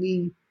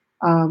actually,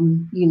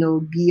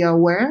 be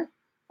aware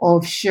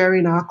of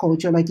sharing our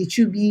culture. Like it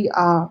should be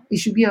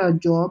our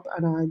job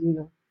and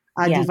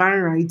our Yeah. divine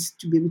right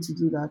to be able to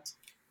do that.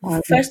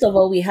 First of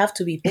all, we have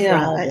to be Yeah,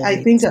 proud of I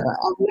think it.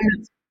 I've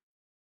learned.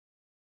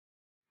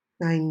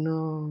 I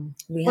know.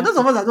 We For have those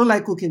to. of us that don't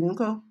like cooking,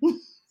 uncle,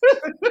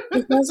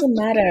 It doesn't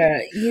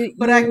matter.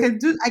 but I can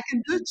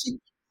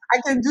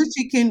do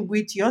chicken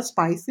with your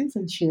spices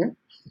and share.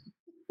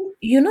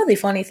 You know the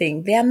funny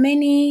thing. There are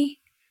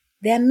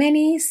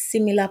many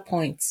similar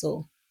points.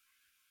 So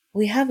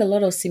we have a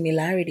lot of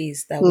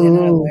similarities that we're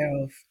not Mm, aware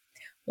of.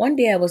 One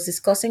day I was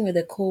discussing with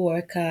a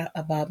coworker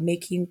about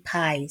making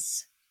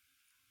pies.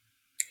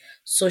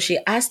 So she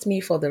asked me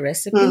for the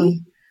recipe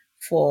mm,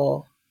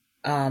 for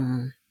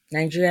um,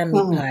 Nigerian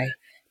meat mm. pie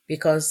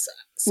because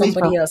Meat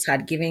pie. somebody else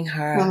had given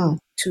her Mm.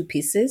 2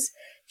 pieces.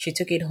 She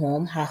took it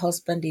home. Her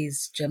husband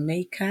is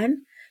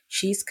Jamaican,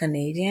 she's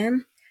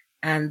Canadian,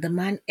 and the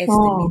man ate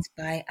the Oh, meat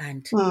pie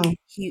and mm.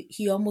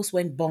 he almost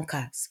went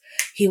bonkers.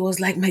 He was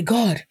like, "My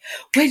God,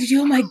 where did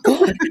you? Oh my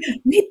God,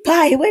 meat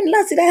pie! When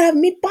last did I have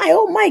meat pie?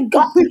 Oh my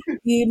God!"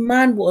 The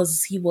man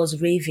was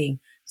raving.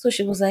 So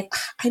she was like,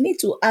 I need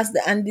to ask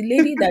and the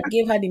lady that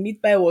gave her the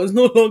meat pie was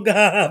no longer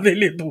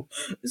available.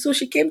 So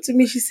she came to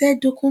me, she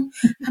said, Dokun,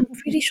 I'm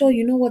pretty sure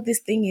you know what this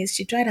thing is.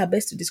 She tried her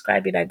best to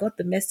describe it. I got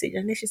the message.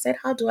 And then she said,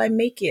 how do I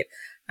make it?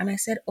 And I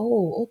said,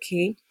 oh,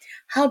 okay.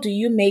 How do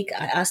you make?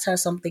 I asked her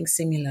something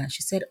similar.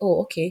 She said,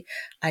 oh, okay.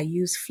 I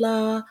use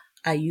flour,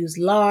 I use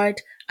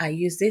lard, I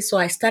use this. So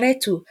I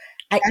started to,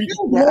 I, I you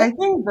think the know, I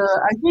think the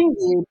I think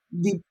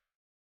the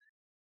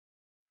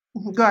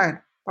go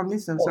ahead. I'm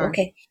listening. oh, Sorry,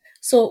 okay.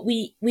 So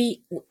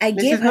I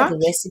gave Mrs. her the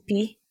Notch.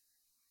 recipe.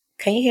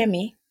 Can you hear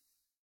me?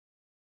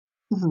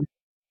 Mhm.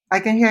 I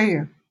can hear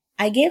you.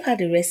 I gave her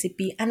the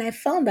recipe and I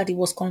found that it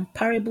was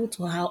comparable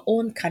to her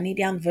own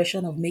Canadian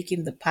version of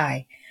making the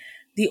pie.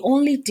 The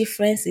only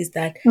difference is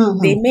that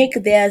they Mm-hmm. make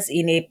theirs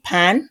in a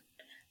pan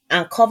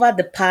and cover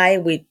the pie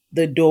with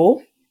the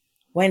dough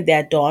when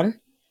they're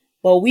done.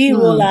 But we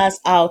roll Mm. ours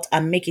out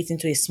and make it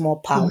into a small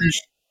Mhm.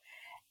 pouch.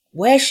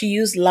 Where she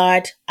used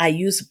lard, I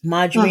use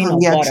margarine Mhm.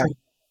 or Yeah, butter. true.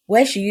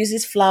 Where she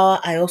uses flour,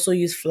 I also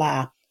use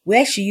flour.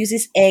 Where she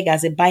uses egg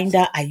as a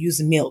binder, I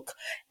use milk.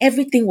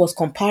 Everything was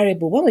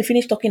comparable. When we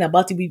finished talking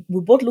about it, we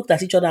both looked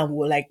at each other and we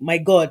were like, my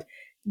God,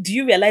 do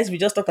you realize we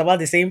just talked about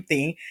the same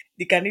thing?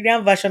 The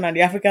Canadian version and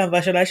the African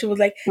version. And she was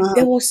like, Mhm.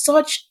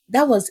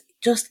 that was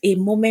just a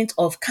moment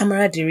of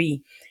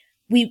camaraderie.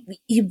 We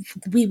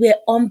were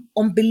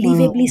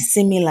unbelievably Mm.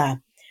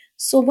 similar.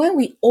 So when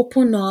we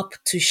open up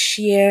to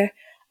share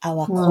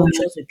our Mm.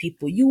 cultures with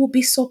people, you will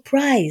be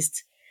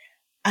surprised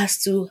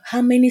as to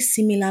how many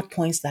similar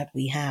points that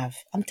we have.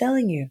 I'm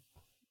telling you.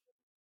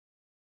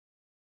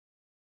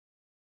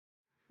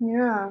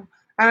 Yeah.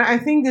 And I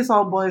think this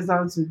all boils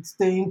down to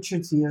staying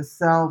true to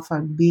yourself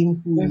and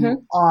being who you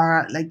Mm-hmm.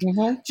 are. Like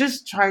Mm-hmm.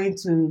 just trying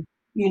to,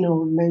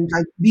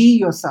 like be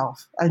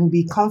yourself and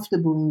be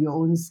comfortable in your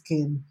own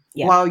skin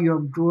Yeah. while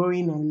you're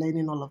growing and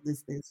learning all of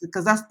these things.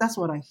 Because that's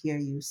what I hear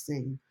you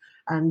saying.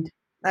 And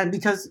and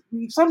because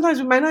sometimes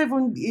we might not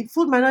even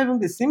food might not even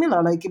be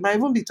similar, like it might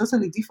even be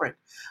totally different.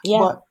 Yeah.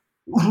 But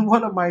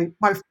one of my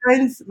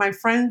friend,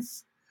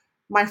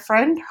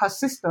 her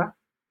sister,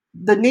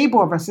 the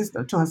neighbor of her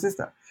sister to her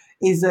sister,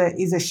 is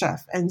a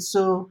chef, and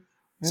so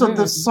the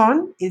Mm.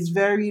 son is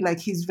very like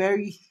he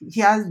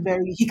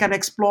can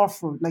explore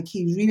food, like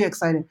he's really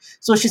excited.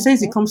 So she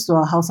says he Okay. comes to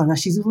our house and that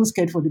she's even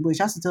scared for the boy.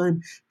 She has to tell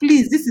him,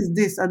 please, this is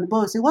this, and the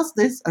boy will say, what's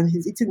this? And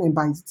he's eating a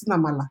bite, he's eating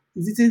amala,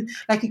 he's eating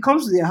like he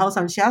comes to their house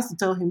and she has to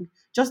tell him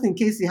just in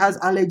case he has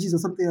allergies or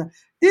something. Like,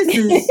 this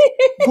is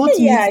goat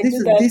Yeah, meat, I this do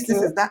is that this, this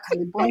too. is that,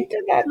 and the boy. I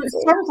do that So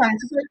too.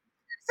 sometimes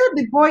so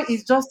the boy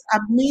is just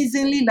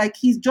amazingly like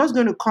he's just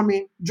going to come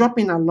in, drop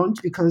in at lunch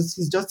because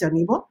he's just their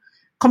neighbor,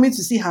 coming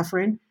to see her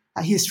friend,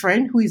 his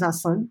friend who is her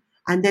son,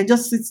 and then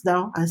just sits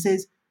down and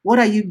says, "What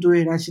are you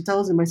doing?" And she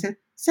tells him, "I said,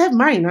 serve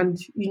mine." And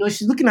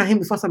she's looking at him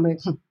before something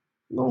like,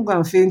 "Don't go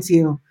and faint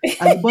here."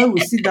 And the boy will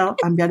sit down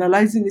and be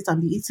analyzing it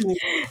and be eating it.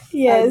 And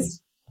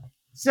Yes.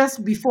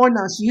 just before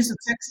now, she used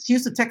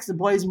to text the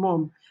boy's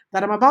mom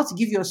that I'm about to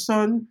give your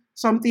son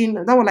something.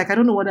 That was like, I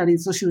don't know what that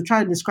is. So she would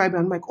try and describe it.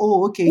 I'm like,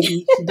 oh, okay,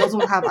 he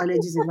doesn't have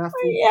allergies in that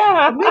food.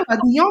 Yeah. But meanwhile,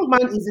 the young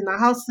man is in the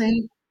house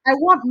saying, I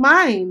want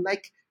mine.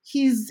 Like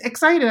he's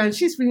excited and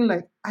she's feeling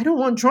like, I don't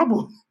want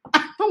trouble.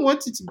 I don't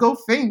want you to go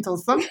faint or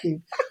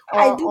something,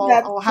 I or do or,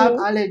 that or have too.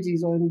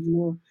 allergies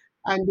on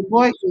and the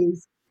boy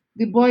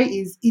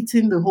is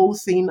eating the whole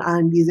thing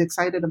and he's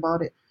excited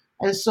about it.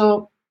 And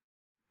so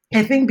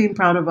I think being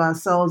proud of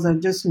ourselves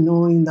and just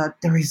knowing that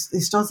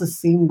it's just the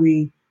same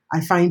way I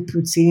find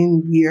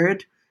protein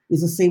weird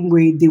is the same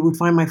way they would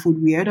find my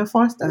food weird at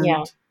first.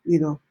 Yeah.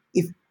 And,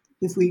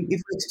 if we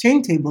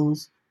exchange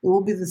tables, it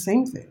will be the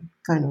same thing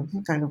kind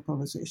of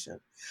conversation.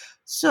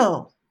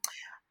 So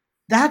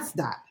that's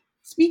that.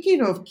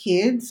 Speaking of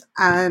kids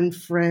and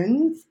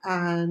friends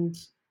and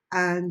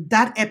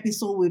that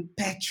episode with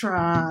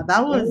Petra,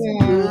 that was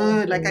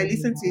good. Like I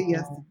listened to it Mm.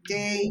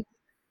 yesterday.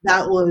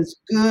 That was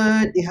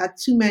good. They had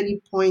too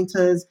many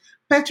pointers.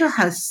 Petra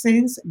has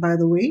since, by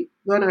the way,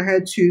 gone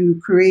ahead to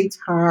create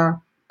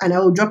her, and I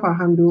will drop her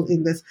handle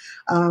in this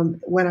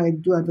when I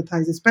do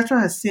advertise this. Petra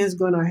has since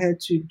gone ahead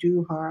to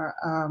do her.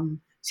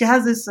 She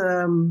has this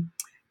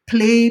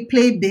play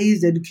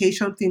based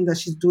education thing that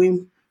she's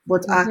doing,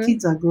 but our Mm-hmm.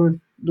 kids are grown.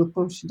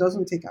 She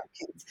doesn't take our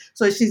kids.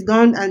 So she's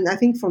gone, and I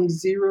think from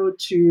 0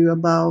 to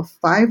about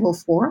 5 or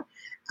 4.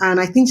 And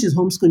I think she's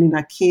homeschooling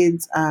her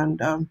kids.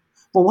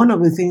 But one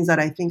of the things that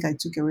I think I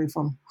took away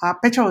from her,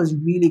 Petra was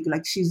really good.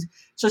 Like she's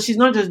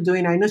not just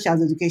doing, I know she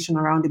has education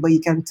around it, but you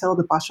can tell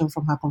the passion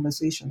from her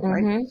conversations,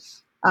 right?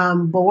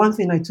 Mm-hmm. But one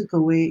thing I took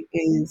away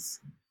is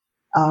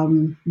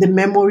the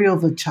memory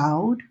of a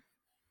child,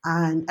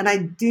 and I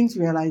didn't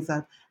realize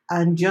that,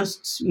 and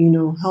just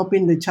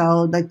helping the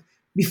child, like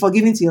be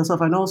forgiving to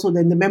yourself, and also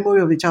then the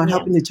memory of the child, Yeah.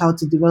 helping the child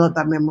to develop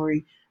that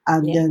memory,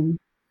 and Yeah. then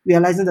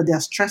realizing that there are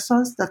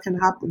stressors that can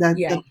happen, that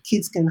Yeah.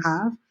 kids can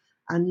have,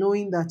 and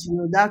knowing that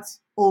that,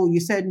 oh, you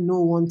said no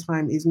one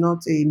time is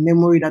not a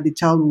memory that the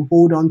child will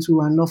hold on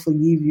to and not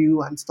forgive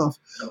you and stuff,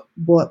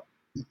 but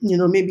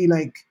maybe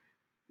like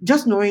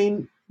just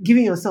knowing,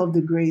 giving yourself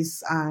the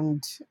grace,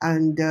 and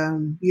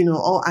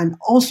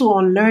also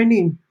on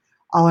learning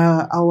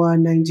our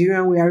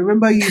Nigerian way. I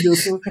remember you,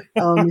 Doku,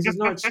 Mrs.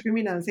 Not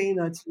screaming and saying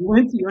that you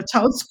went to your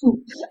child's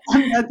school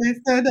and that they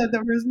said that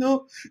there was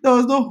no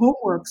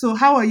homework. So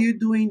how are you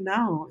doing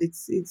now?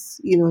 It's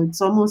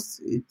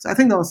almost, I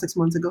think that was 6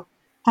 months ago.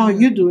 How are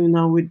Mm. you doing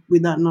now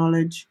with that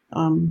knowledge,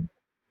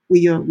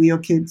 with your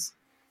kids?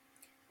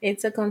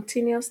 It's a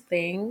continuous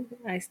thing.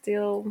 I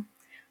still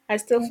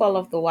fall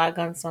off the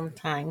wagon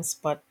sometimes,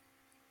 but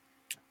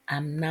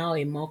I'm now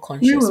a more We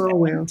conscious will,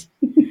 well. parent.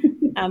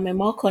 I'm a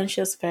more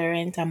conscious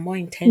parent. I'm more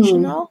Hmm.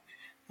 intentional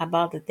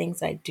about the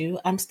things I do.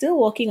 I'm still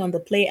working on the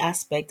play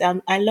aspect.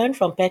 I learned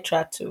from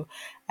Petra too.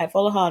 I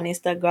follow her on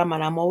Instagram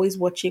and I'm always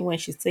watching when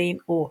she's saying,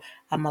 oh,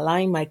 I'm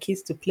allowing my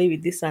kids to play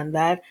with this and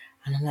that.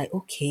 And I'm like,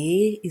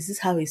 okay, is this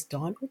how it's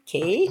done?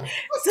 Okay.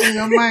 So In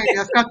your mind,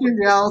 you're scratching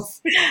the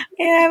house.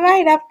 yeah,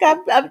 right.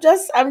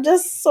 I'm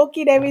just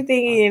soaking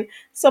everything in.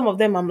 Some of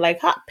them I'm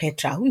like,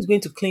 Petra, who is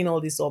going to clean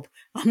all this up?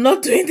 I'm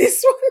not doing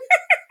this one.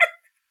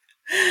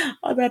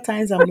 Other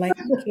times I'm like,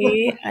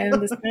 okay, I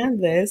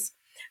understand this.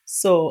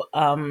 So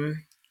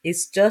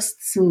it's just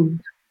Hmm.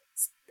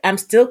 I'm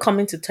still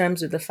coming to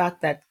terms with the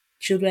fact that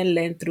children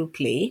learn through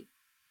play.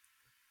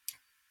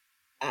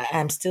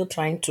 I'm still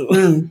trying to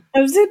Hmm.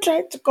 I'm still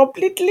trying to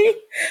completely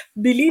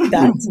believe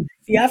that.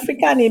 The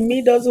African in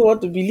me doesn't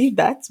want to believe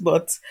that,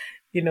 but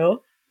you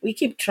know, we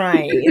keep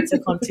trying. It's a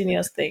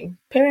continuous thing.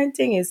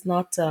 Parenting is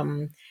not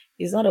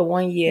a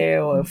 1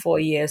 year or a 4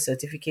 year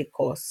certificate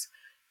course.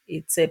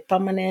 It's a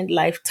permanent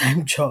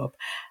lifetime job.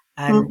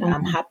 And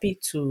I'm Mm-mm. happy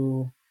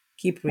to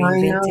keep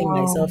I reinventing know.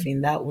 myself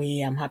in that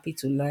way. I'm happy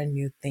to learn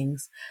new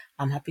things.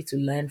 I'm happy to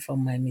learn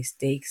from my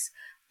mistakes.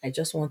 I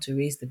just want to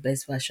raise the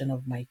best version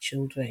of my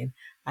children,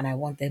 and I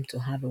want them to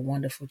have a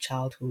wonderful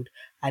childhood.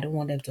 I don't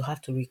want them to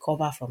have to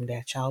recover from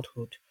their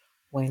childhood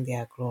when they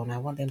are grown. I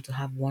want them to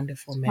have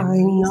wonderful I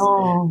memories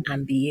know.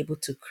 and be able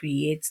to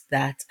create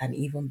that and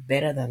even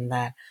better than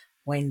that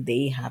when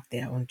they have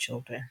their own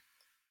children.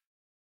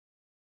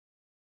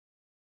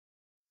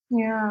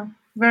 Yeah,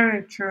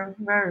 very true.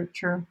 Very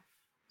true.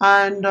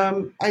 And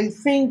I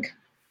think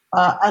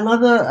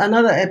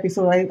another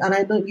episode, and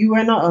I don't, you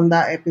were not on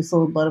that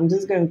episode, but I'm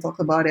just going to talk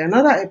about it.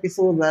 Another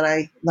episode that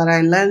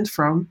I learned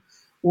from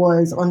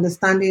was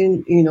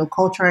understanding,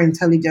 cultural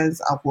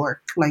intelligence at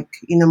work, like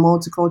in a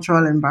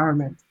multicultural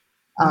environment.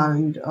 Mm,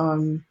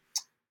 And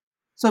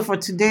so for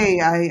today,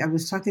 I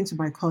was talking to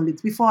my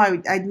colleagues before.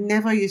 I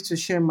never used to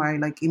share my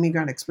like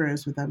immigrant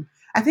experience with them.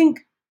 I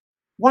think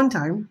one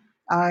time,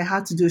 I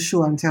had to do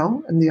show and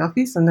tell in the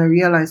office, and I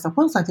realized that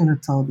what was I going to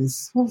tell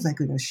this? What was I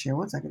going to share?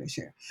 What was I going to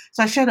share?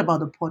 So I shared about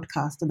the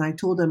podcast, and I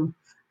told them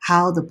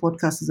how the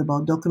podcast is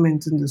about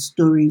documenting the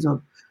stories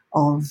of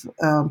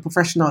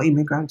professional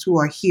immigrants who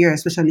are here,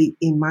 especially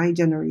in my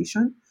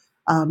generation,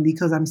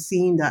 because I'm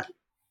seeing that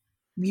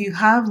you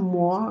have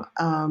more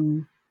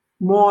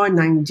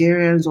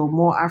Nigerians or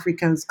more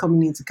Africans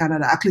coming into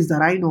Canada, at least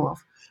that I know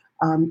of,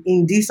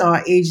 in this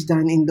our age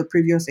than in the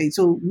previous age.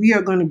 So we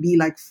are going to be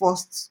like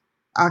first.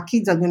 Our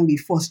kids are going to be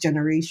first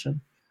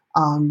generation,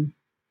 um,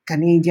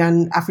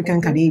 Canadian, African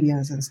mhm.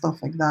 Canadians, and stuff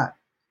like that.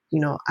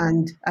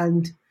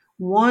 And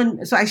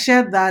one. So I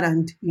shared that,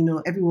 and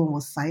everyone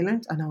was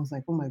silent, and I was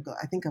like, oh my god,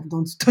 I think I've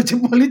gone to touch a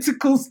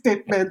political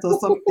statement or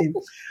something.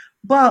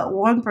 But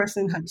one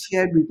person had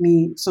shared with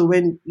me, so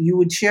when you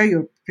would share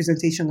your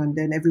presentation and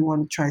then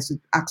everyone tries to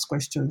ask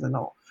questions and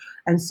all.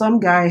 And some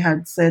guy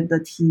had said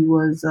that he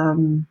was,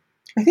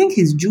 I think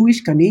he's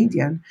Jewish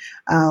Canadian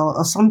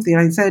or something.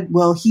 I said,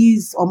 well,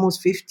 he's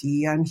almost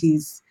 50 and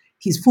he's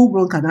full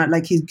blown Canadian,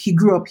 like he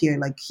grew up here,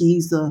 like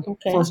he's the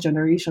Okay. first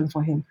generation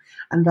for him.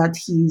 And that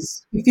he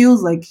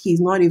feels like he's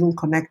not even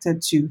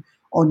connected to,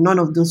 or none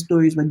of those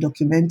stories were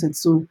documented.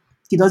 So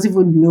he doesn't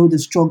even know the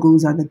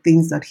struggles and the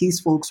things that his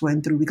folks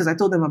went through because I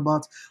told them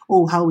about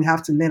how we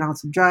have to learn how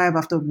to drive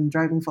after we've been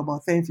driving for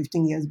about 10,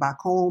 15 years back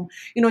home,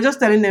 just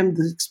telling them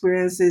the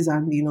experiences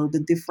and the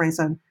difference.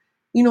 And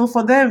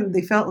for them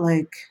they felt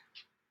like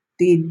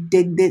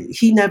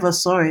he never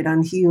saw it,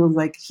 and he was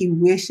like he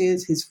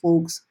wishes his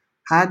folks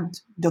had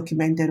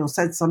documented or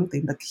said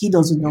something like he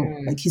doesn't know,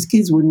 like Mm, his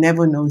kids will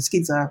never know. His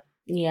kids are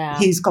yeah.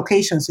 He's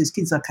Caucasian, so his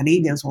kids are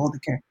Canadians for all the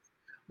care,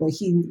 but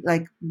he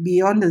like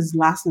beyond his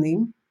last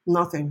name,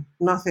 nothing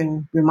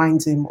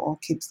reminds him or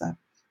keeps that.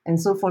 And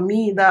so for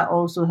me, that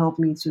also helped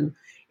me to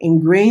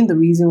ingrain the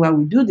reason why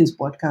we do this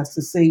podcast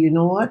to say, you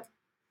know what,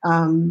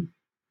 um,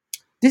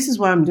 this is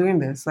why I'm doing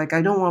this. Like,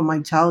 I don't want my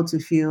child to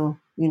feel,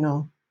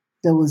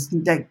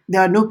 there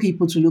are no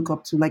people to look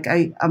up to. Like,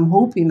 I'm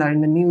hoping that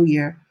in the new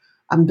year,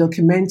 I'm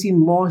documenting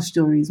more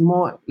stories,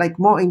 more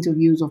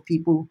interviews of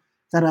people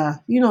that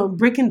are,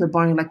 breaking the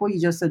barrier, like what you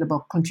just said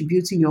about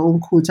contributing your own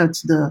quota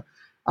to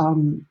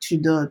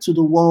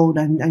the world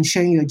and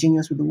sharing your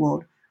genius with the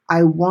world.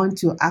 I want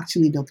to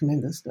actually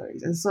document those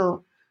stories. And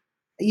so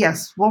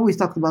yes, what we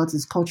talked about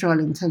is cultural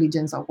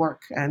intelligence at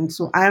work. And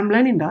so I am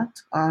learning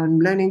that. I'm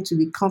learning to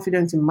be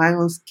confident in my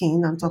own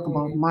skin and talk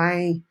about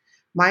Mm,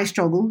 my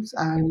struggles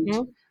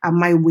mhm. and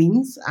my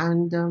wins.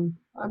 And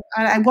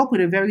I work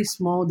with a very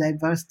small,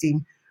 diverse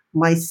team.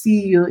 My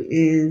CEO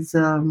is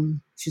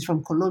she's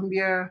from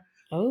Colombia.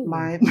 Oh,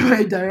 My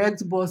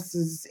direct boss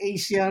is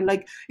Asian.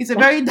 Like it's a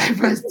very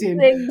diverse it's team.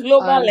 a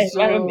global And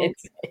so environment.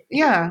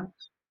 yeah,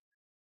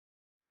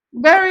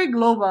 very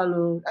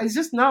global. It's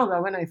just now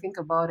that when I think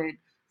about it,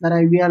 that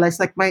I realize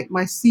like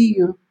my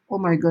CEO, oh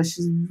my gosh,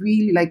 she's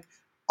really like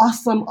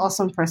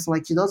awesome person.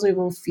 Like she doesn't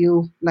even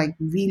feel like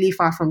really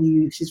far from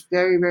you. She's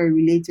very, very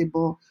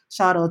relatable.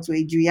 Shout out to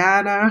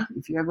Adriana,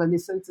 if you ever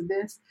listen to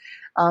this.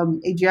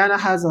 Adriana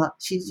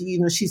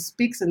she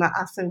speaks in her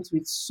accent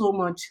with so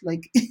much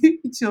like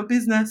it's your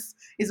business.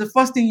 It's the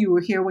first thing you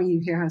will hear when you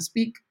hear her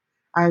speak.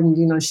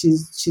 And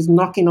she's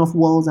knocking off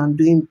walls and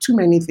doing too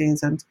many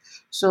things. And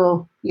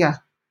so yeah,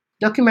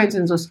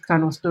 documenting those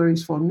kind of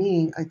stories for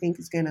me, I think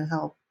is going to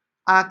help.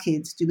 our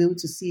kids to be able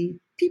to see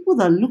people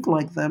that look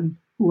like them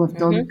who have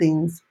done Mm-hmm.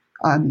 things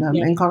and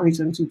Yeah. encourage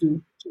them to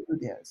do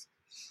theirs.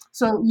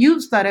 So you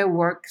started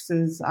work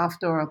since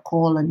after a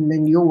call, and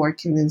then you're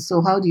working. And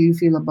so, how do you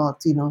feel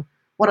about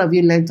what have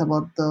you learned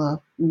about the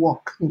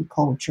work in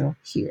culture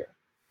here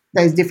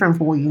that is different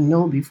from what you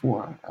know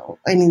before, or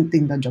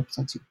anything that jumps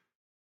at you?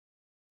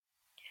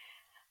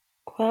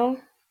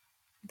 Well,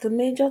 the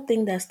major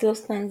thing that still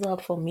stands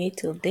out for me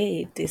till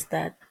date is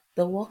that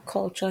the work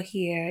culture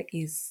here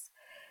is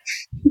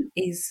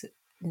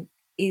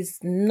is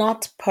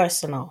not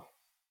personal,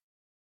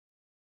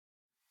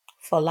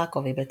 for lack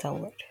of a better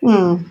word.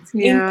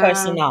 Yeah.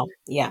 Impersonal,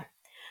 yeah.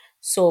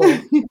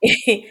 So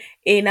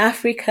in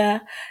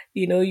Africa,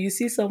 you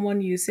see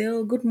someone, you say,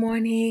 "Oh, good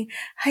morning.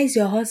 How is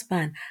your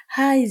husband?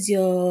 How is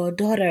your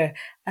daughter?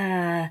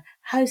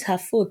 How is her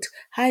foot?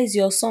 How is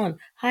your son?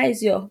 How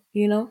is your.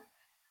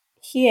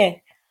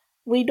 Here,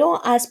 we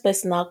don't ask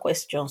personal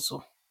questions.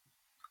 So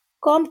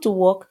come to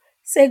work,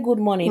 say good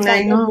morning. If I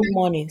I hear know. good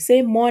morning,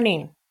 say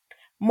morning.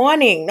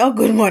 Morning, not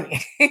good morning.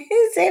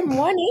 Say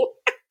morning.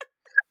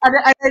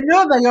 I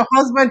know that your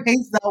husband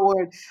hates that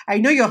word. I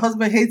know your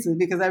husband hates it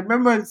because I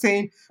remember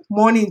saying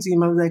morning to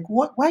him. I was like,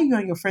 "What? Why are you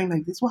and your friend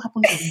like this? What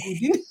happened to the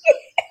good?"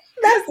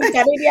 That's the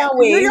Canadian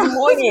I know way. It's your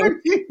morning,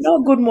 husband hates.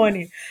 not good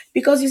morning.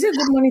 Because you say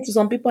good morning to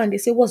some people and they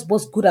say, what's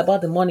good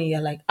about the morning?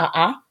 You're like,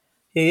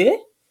 eh?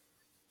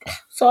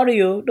 Sorry,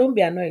 you don't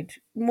be annoyed.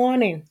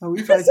 Morning. Are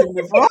we fighting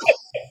before?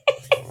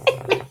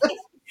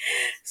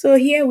 So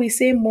here we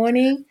say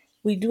morning,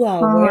 we do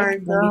our Oh work, my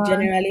and we god.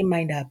 generally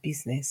mind our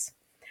business.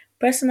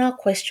 Personal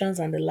questions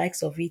and the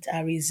likes of it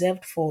are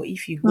reserved for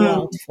if you go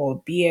out Hmm.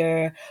 for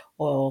beer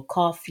or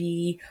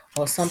coffee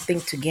or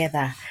something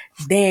together.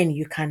 Then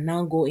you can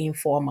now go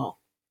informal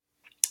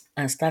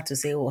and start to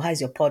say, oh,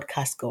 how's your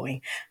podcast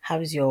going?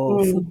 How's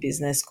your food Hmm.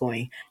 business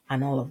going?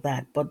 And all of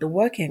that. But the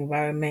work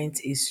environment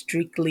is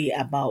strictly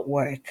about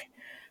work.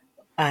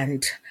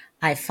 And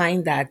I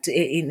find that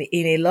in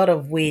a lot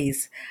of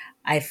ways,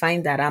 I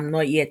find that I'm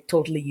not yet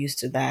totally used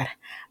to that.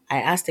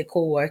 I asked a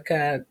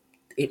coworker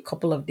a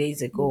couple of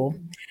days ago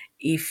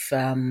if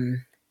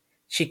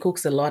she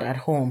cooks a lot at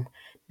home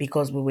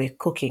because we were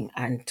cooking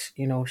and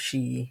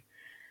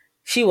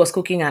she was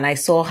cooking and I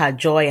saw her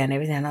joy and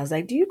everything and I was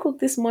like, "Do you cook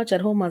this much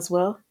at home as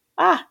well?"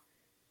 Ah,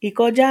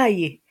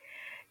 Ikojaye.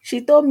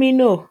 She told me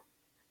no.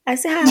 I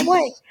said,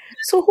 why?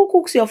 So who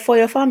cooks for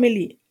your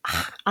family?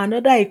 "Ah,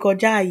 another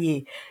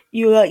Ikojaye.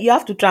 You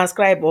have to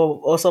transcribe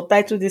or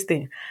subtitle this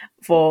thing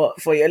for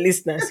your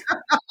listeners.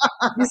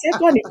 The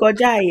second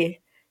Ikojaye.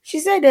 She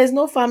said there's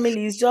no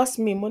family, it's just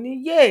me. Money,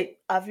 yay,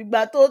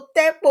 àfìgbà tó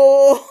tẹ́po.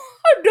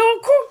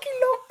 Don't cook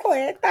lóko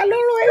ẹ̀, ta ló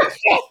rán ẹ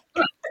iṣẹ́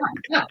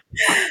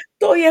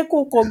tó yẹ kó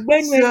kàn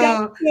gbẹ́nu ẹ So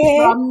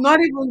dákẹ́. I'm not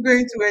even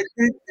going to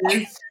edit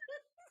this.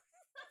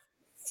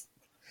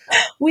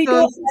 We So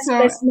don't ask so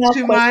personal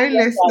to my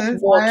questions at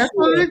listeners, work I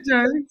here.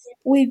 apologize.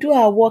 We do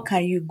our work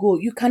and you go.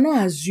 You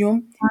cannot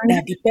assume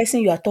that the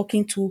person you are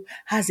talking to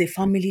has a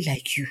family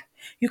like you.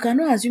 You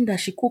cannot assume that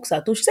she cooks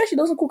at home. She said she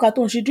doesn't cook at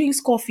home. She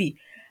drinks coffee.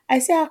 I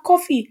say, her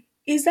coffee,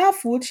 is that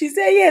food? She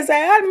said, yes, I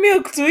add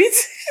milk to it.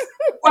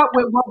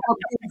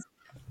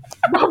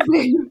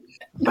 Wait,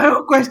 my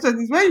own question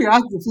is when you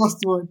asked the first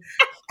one,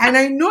 and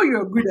I know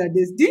you're good at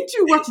this, didn't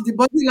you watch the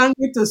body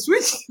language to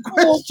switch the Mo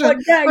question?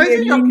 kọjá Or is àyè it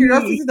mi your ni.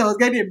 curiosity that was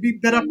getting a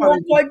bit better Mo part of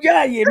you? kọjá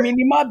àyè mi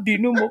ni, má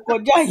bínú, mo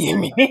kọjá àyè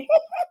mi ni.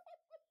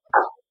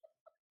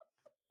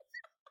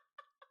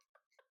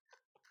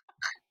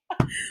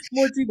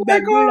 Mo ti Like,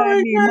 gbàgbéra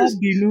oh ni, my má gosh.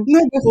 bínú. No,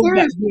 but Mo seriously.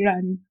 gbàgbéra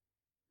ni.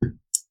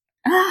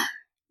 Ah,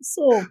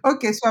 so,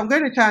 Okay, so I'm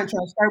going to try and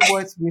transcribe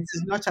what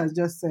Mrs. Notch has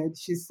just said.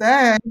 She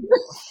said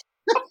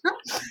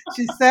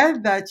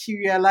that she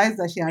realized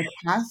that she had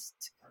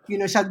passed, she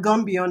had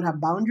gone beyond her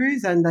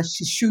boundaries and that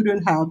she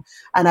shouldn't have.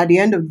 And at the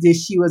end of the day,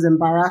 she was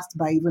embarrassed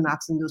by even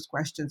asking those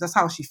questions. That's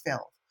how she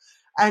felt.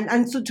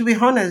 And so to be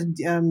honest,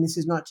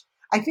 Mrs. Notch,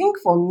 I think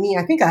for me,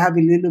 I think I have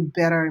a little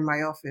better in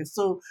my office.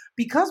 So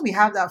because we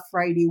have that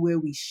Friday where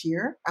we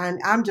share,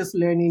 and I'm just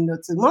learning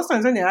notes. And most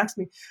times when they ask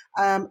me,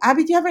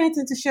 Abby, do you have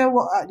anything to share?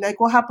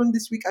 What happened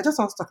this week? I just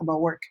want to talk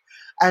about work.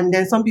 And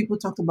then some people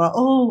talk about,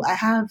 oh, I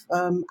have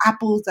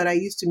apples that I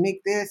used to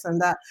make this and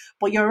that.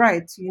 But you're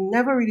right, you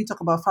never really talk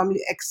about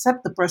family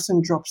except the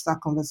person drops that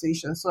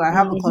conversation. So I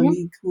have a mm-hmm,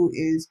 colleague who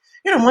is,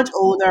 much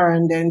older,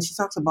 and then she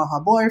talks about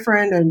her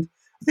boyfriend. And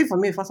I think for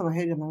me, the first time I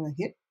heard him, I'm like,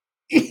 yeah,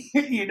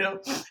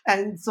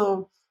 And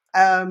so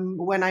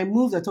when I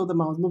moved, I told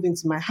them I was moving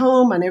to my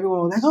home, and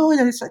everyone was like, oh,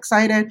 they're so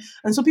excited.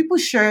 And so people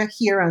share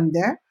here and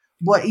there,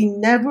 but it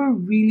never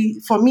really,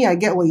 for me, I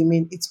get what you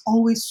mean. It's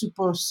always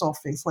super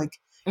surface. Like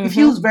it mm-hmm.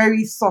 feels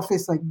very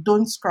surface. Like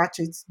don't scratch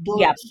it.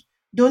 Yeah,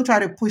 Don't try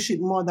to push it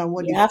more than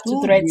what you they've have to told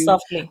tread you,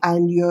 softly.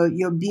 and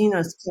you're being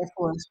as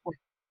careful as possible.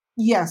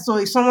 Yeah, so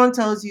if someone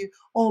tells you,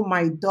 "Oh,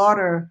 my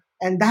daughter,"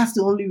 and that's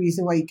the only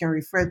reason why you can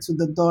refer to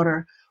the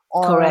daughter,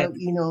 or Correct.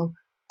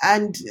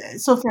 and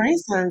so for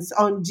instance,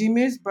 on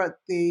Jimmy's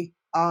birthday,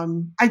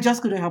 I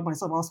just couldn't help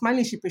myself. I was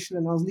smiling sheepishly,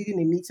 and I was leading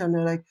a meeting, and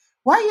they're like,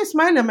 why are you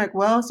smiling? I'm like,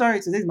 well,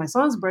 sorry, today's my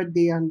son's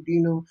birthday, and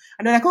and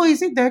they're like, oh,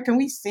 is it there? Can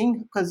we sing?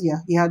 Because yeah,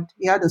 he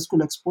had a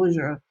school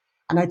exposure,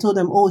 and I told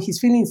them, oh, he's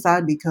feeling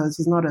sad because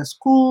he's not at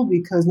school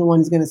because no one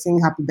is going to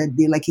sing happy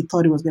birthday like he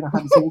thought he was going to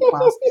have his whole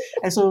class.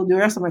 And so the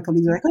rest of my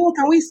colleagues were like, oh,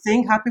 can we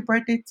sing happy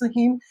birthday to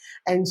him?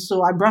 And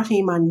so I brought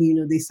him, and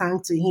they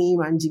sang to him,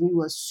 and Jimmy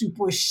was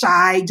super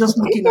shy, just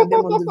looking at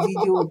them on the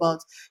video, about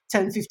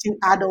 10, 15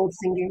 adults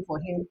singing for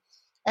him.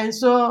 And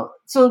so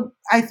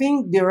I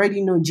think they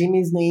already know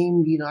Jimmy's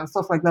name, and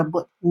stuff like that,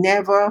 but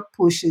never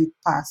push it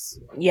past.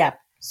 Yeah,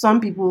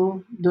 Some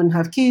people don't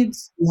have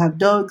kids, they have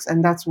dogs,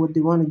 and that's what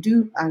they want to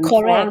do. And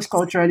for us correct,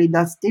 culturally,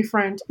 that's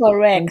different.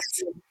 And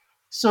correct.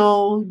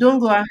 so don't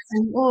go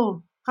asking,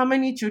 oh, how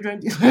many children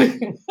do you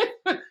have?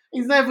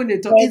 It's not even a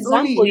talk, For it's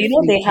only example, if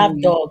they they tell have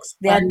you. dogs.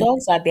 Their And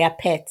dogs are their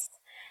pets,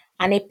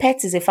 and a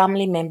pet is a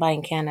family member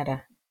in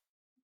Canada.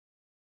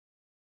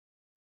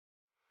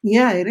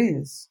 yeah, it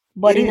is.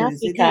 But It in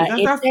is. It is. Africa,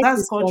 a That's pet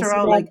that's is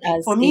cultural. considered Like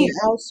as for me,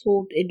 a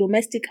household, a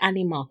domestic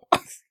animal.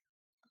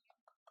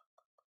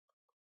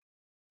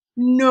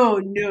 no,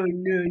 no,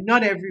 no,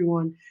 not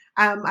everyone.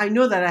 I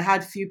know that I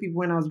had few people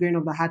when I was growing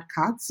up that had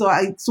cats, so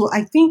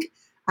I think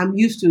I'm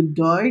used to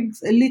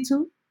dogs a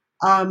little.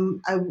 I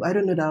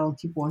don't know that I'll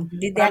keep one,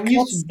 Did but their I'm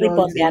used to cats sleep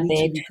on dogs a their little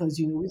bed? because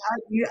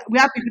we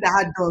had people that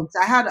had dogs.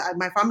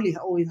 My family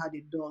always had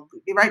a dog.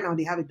 Right now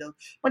they have a dog,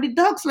 but the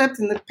dog slept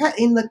in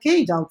the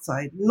cage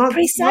outside, not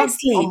on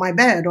Precisely. my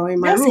bed or in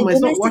my That's a room.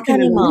 It's not domestic walking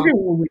in the animal.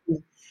 living room with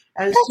me,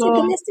 and That's a so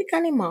domestic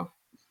animal.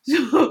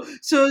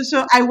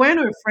 so I went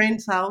to a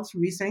friend's house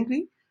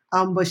recently.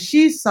 But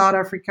she's South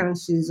African.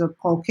 She's a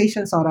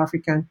Caucasian South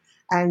African,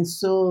 and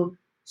so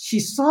she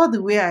saw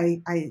the way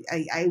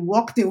I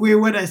walked away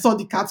when I saw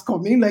the cats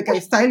coming. Like I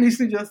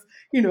stylishly just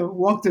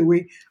walked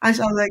away, and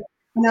I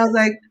was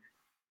like,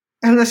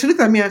 and she looked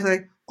at me. I was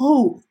like,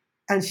 oh,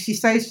 and she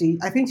says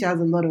I think she has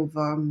a lot of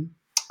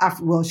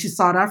well, she's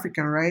South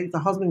African, right? The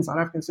husband is South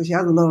African, so she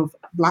has a lot of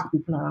black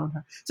people around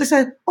her. So she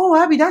said, oh,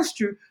 Abby, that's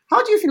true.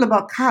 How do you feel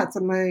about cats?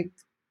 I'm like,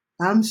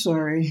 I'm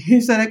sorry.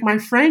 He said, like my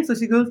friend. So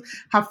she goes,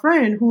 her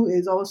friend, who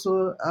is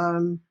also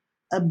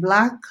a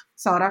black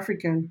South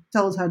African,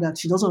 tells her that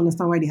she doesn't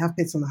understand why they have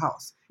pets in the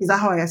house. Is that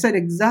how I said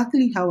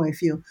exactly how I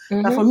feel?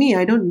 That for Mm-hmm. me,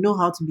 I don't know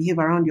how to behave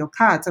around your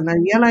cat. And I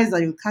realize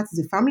that your cat is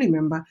a family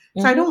member.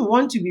 So I Mm-hmm. don't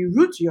want to be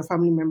rude to your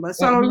family member.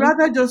 So I'd Mm-hmm.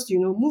 rather just,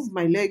 move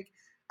my leg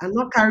and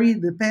not carry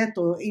the pet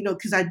or,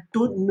 because I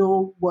don't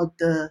know what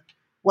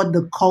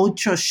the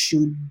culture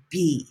should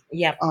be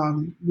Yeah.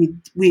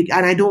 with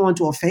and I don't want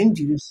to offend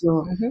you.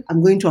 So Mm-hmm.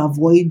 I'm going to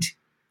avoid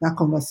that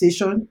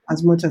conversation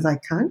as much as I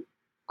can.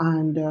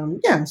 And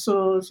yeah,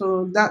 so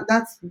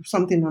that's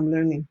something I'm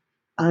learning.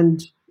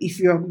 And if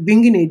you're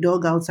bringing a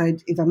dog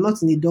outside, if I'm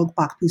not in a dog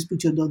park, please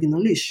put your dog in a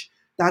leash.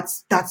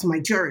 That's my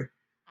theory.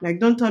 Like,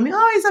 don't tell me,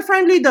 oh, it's a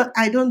friendly dog.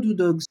 I don't do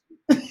dogs.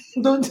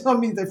 Don't tell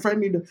me it's a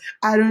friendly dog.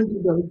 I don't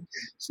do dogs.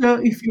 So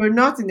if you're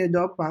not in a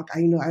dog park,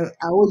 I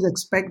always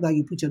expect that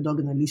you put your dog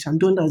in a leash and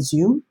don't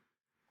assume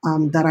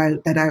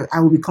that I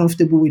will be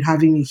comfortable with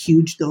having a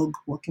huge dog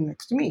walking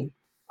next to me.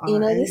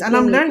 And This and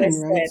I'm thing you learning,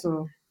 just right? said,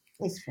 So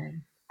it's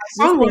fine. My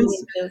this son thing wants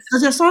you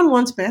does just, your son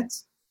want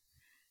pets?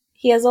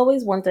 he has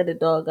always wanted a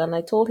dog, and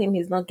I told him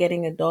he's not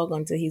getting a dog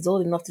until he's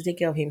old enough to take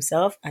care of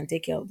himself and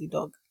take care of the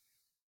dog.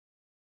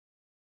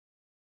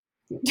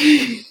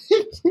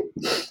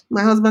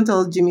 My husband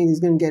tells Jimmy he's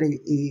going to get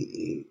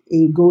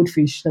a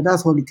goldfish.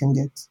 That's all he can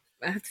get.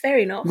 Fair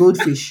enough.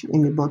 Goldfish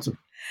in a bottle.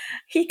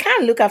 He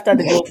can look after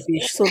the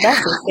goldfish, so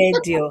that's a fair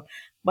deal.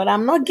 But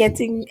I'm not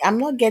getting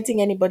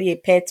anybody a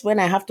pet when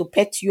I have to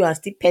pet you and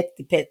still pet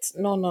the pet.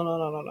 No, no, no,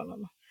 no, no, no, no,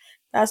 no.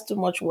 That's too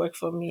much work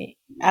for me.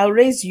 I'll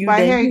raise you, But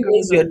I then hear it you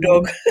grows raise your on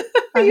dog. you.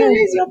 I You hear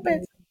it raise grows your on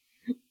pet. you.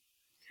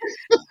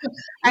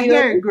 I You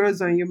hear it know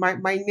grows on you. My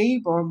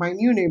neighbor, my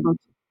new neighbor.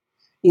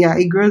 Yeah,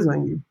 it grows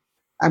on you.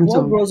 I'm what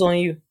told. grows on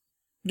you?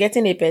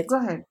 Getting a pet. Go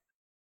ahead.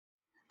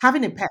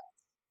 Having a pet.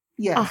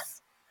 Ah,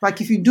 Yes.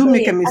 Like if you do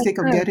make a sorry, I mistake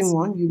of can't. getting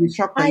one, you'll be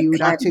shocked that I you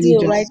would can't actually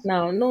deal right just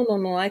now. No, no,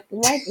 no.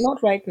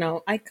 Not right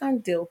now. I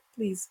can't deal.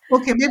 Please.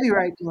 okay, maybe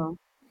right now.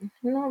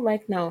 Not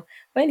right now.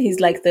 When he's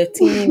like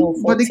 13 or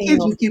But the 14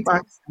 kids or will keep 15.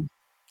 asking.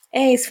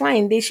 It's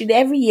fine. They should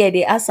every year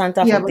they ask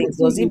Santa Yeah, for but the things. kids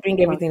Does he will bring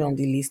keep everything on asking.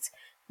 the list?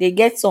 They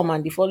get some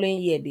and the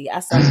following year they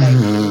ask Santa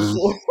again.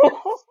 So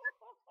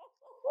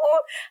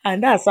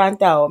and that's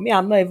Santa. Oh, me,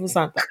 I'm not even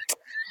Santa.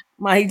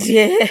 My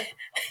dear,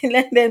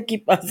 let them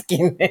keep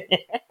asking.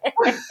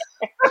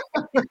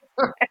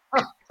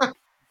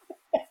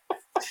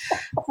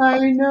 I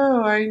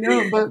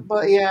know.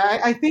 But yeah,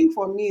 I think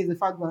for me the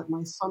fact that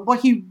my son but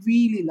he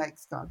really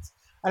likes cats.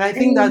 And I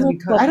think that's No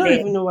because I don't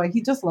even problem. know why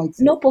he just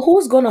likes it. No, but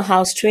who's gonna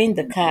house train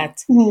the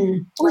cat?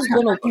 Hmm. Who's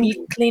gonna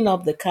clean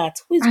up the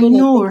cat? Who's I gonna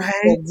know, take it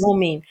for right?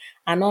 grooming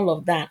and all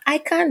of that? I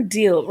can't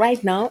deal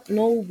right now.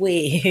 No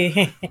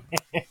way.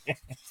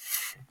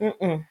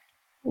 Mm-mm.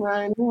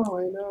 I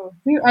know.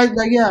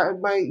 Yeah,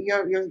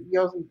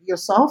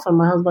 yourself and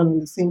my husband on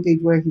the same page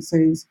where he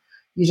says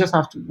you just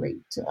have to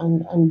wait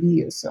and be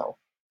yourself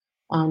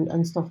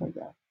and stuff like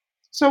that.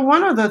 So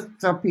one other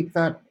topic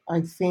that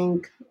I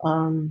think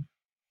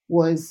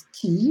was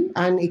key,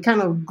 and it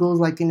kind of goes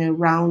like in a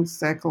round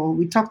circle.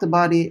 We talked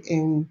about it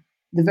in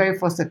the very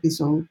first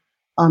episode,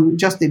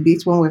 just a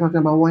bit when we are talking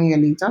about 1 year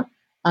later.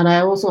 And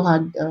I also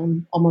had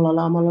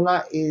Omolola.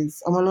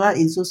 Omolola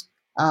is just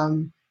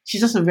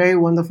she's just a very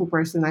wonderful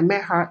person. I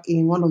met her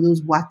in one of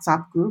those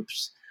WhatsApp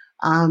groups,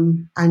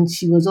 and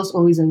she was just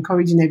always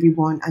encouraging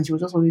everyone, and she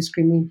was just always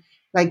screaming.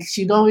 Like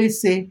she'd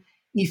always say,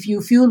 if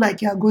you feel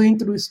like you're going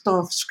through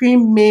stuff,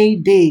 scream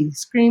Mayday.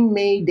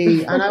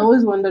 And I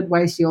always wondered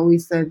why she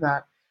always said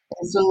that.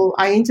 And so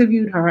I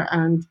interviewed her,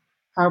 and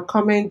her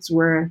comments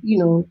were,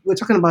 we're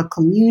talking about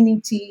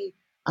community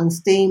and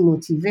staying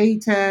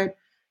motivated,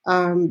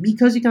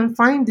 because you can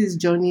find this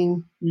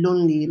journey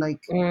lonely.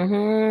 Like,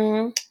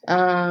 Mm-hmm.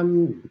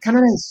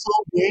 Canada is so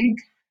big,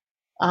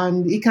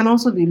 and it can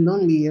also be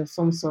lonely of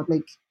some sort.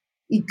 Like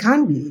it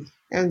can be.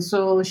 And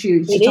so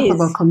she It talked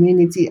about is.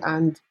 community,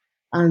 and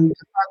the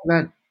fact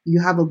that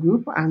you have a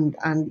group, and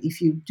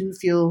if you do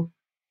feel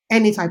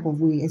any type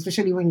of way,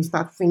 especially when you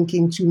start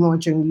thinking too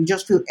much and you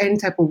just feel any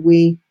type of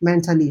way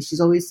mentally,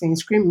 she's always saying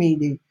scream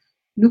mayday,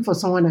 look for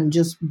someone and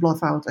just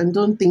bluff out, and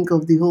don't think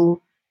of the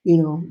whole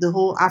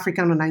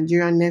African or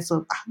Nigerianness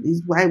of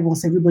why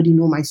must everybody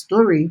know my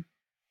story.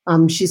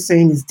 She's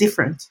saying is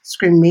different.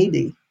 Scream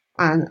Mayday,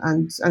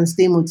 and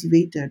stay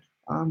motivated.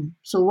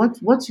 So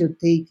what's your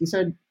take? You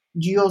said,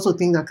 do you also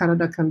think that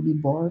Canada can be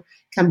bored,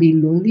 can be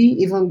lonely,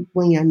 even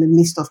when you're in the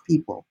midst of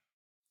people?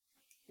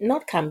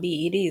 Not can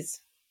be, it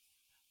is.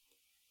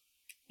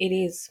 It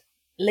is.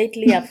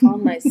 Lately, I've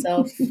found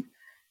myself,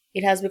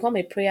 it has become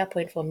a prayer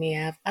point for me.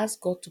 I've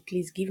asked God to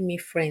please give me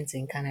friends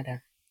in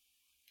Canada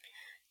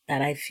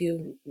that I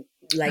feel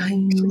like I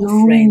true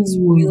friends,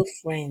 know. real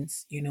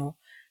friends,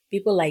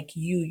 people like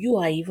you. You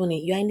are even,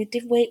 you're in a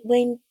different,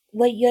 when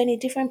you're in a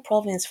different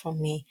province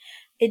from me,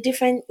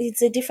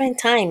 it's a different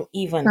time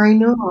even. I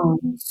know.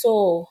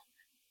 So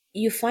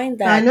you find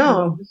I that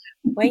know.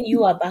 when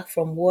you are back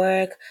from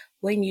work,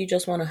 when you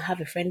just want to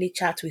have a friendly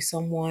chat with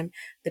someone,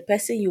 the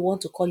person you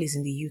want to call is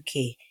in the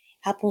UK.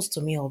 Happens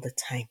to me all the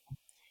time.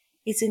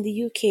 It's in the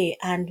UK,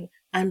 and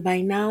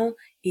by now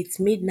it's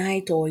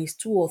midnight or it's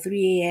 2 or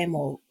 3 a.m.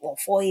 or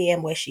 4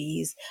 a.m. where she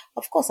is.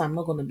 Of course, we're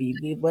not going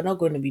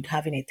to be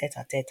having a tete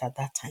a tete at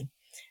that time.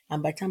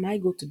 And by the time I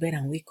go to bed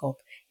and wake up,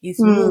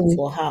 it's noon Hmm.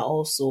 for her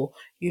also,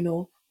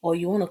 or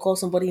you want to call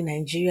somebody in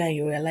Nigeria and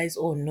you realize,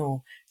 oh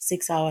no,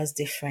 6 hours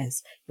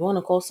difference. You want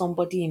to call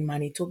somebody in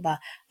Manitoba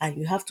and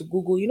you have to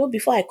Google,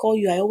 before I call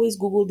you, I always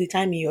Google the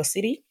time in your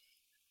city.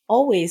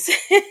 Always.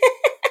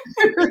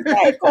 Before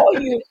I call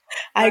you,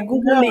 I I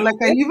Google know. it. Like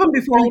What even is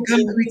the before time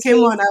in we this came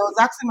on, place? I was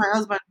asking my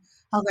husband.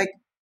 I was like,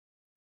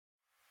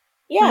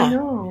 I Yeah,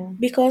 know.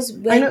 because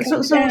we're I in know.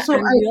 Canada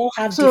and we all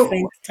have So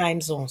different time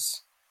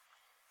zones.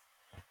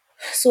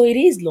 So it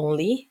is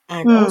lonely,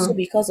 and also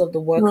hmm, because of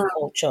the work hmm,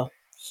 culture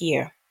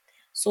here.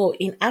 So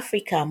in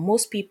Africa,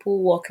 most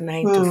people work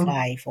 9 to hmm,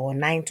 5 or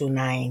 9 to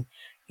 9,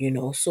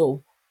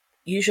 So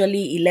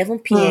usually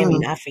 11 p.m.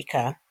 in hmm.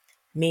 Africa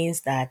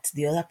means that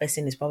the other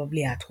person is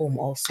probably at home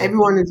also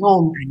Everyone is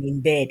home. and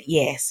in bed,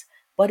 yes.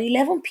 But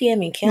 11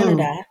 p.m. in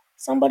Hmm. Canada,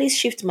 somebody's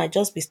shift might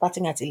just be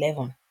starting at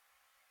 11.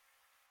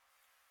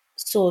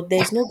 So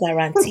there's no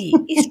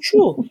guarantee. It's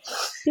true.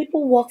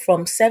 People work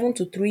from 7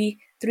 to 3,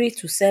 3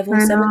 to 7, I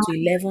 7 know. to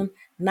 11,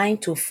 9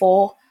 to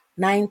 4,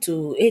 9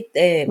 to 8,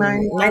 I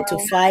 9 to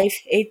know. 5,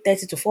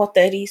 8:30 to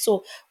 4:30.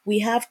 So we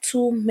have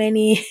too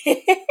many,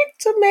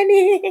 too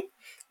many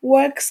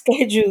work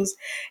schedules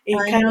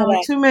in I know. Canada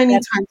Too many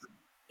that times.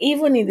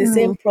 even in the Hmm.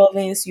 same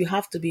province, you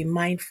have to be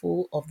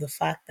mindful of the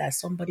fact that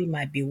somebody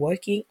might be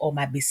working or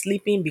might be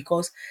sleeping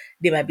because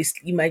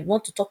you might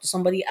want to talk to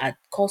somebody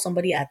call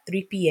somebody at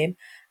 3 p.m.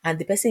 and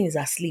the person is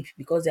asleep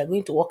because they're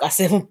going to work at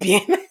 7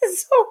 p.m.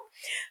 So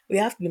we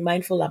have to be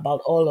mindful about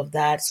all of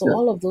that. So So,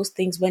 all of those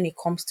things when it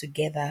comes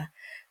together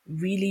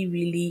really,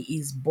 really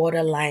is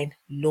borderline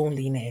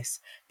loneliness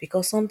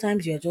because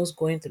sometimes you're just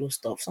going through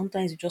stuff.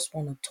 Sometimes you just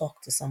want to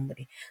talk to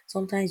somebody.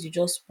 Sometimes you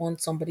just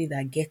want somebody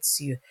that gets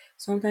you.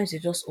 Sometimes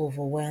you're just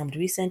overwhelmed.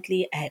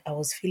 Recently, I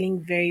was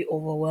feeling very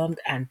overwhelmed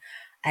and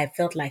I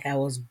felt like I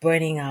was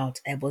burning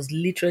out. I was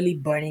literally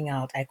burning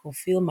out. I could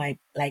feel my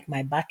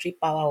battery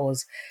power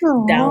was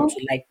down oh.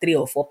 to like 3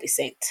 or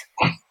 4%.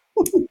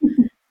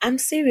 I'm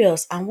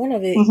serious. And one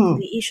of Hmm.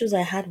 the issues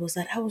I had was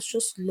that I was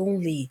just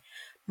lonely.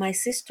 My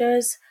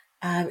sisters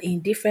are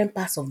in different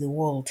parts of the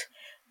world.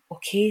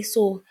 Okay,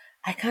 so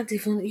I can't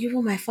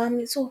even my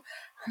family. So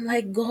I'm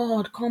like,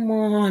 God, come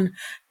on.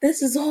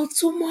 This is all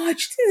too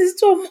much. This is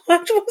too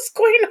much. What's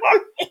going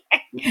on?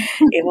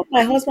 Even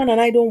my husband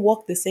and I don't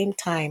work the same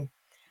time.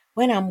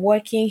 When I'm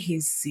working,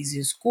 he's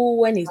in school.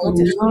 When he's I not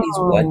in school,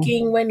 he's know.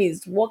 working. When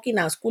he's working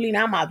and schooling,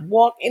 I'm at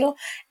work.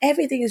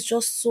 Everything is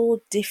just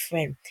so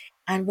different.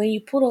 And when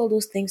you put all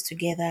those things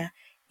together,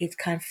 it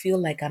can feel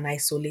like an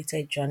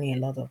isolated journey a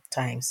lot of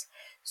times.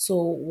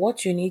 So,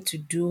 what you need to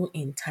do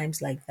in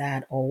times like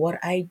that, or what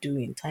I do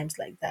in times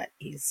like that,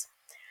 is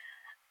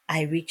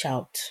I reach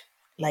out.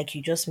 Like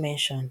you just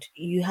mentioned,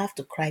 you have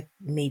to cry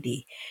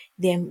mayday.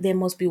 There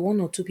must be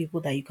one or two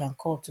people that you can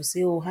call to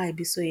say, oh, hi,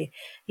 Bisoye,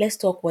 let's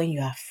talk when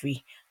you are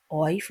free.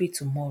 Or are you free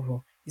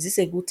tomorrow? Is this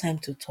a good time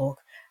to talk?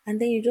 And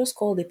then you just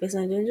call the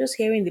person and you're just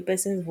hearing the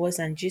person's voice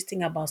and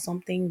gisting about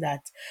something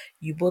that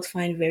you both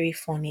find very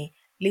funny,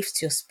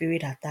 lifts your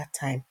spirit at that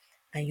time,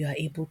 and you are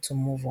able to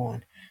move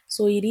on.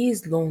 So it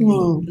is lonely,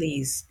 Mm,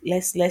 please.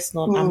 Let's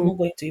not, I'm mm, not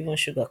going to even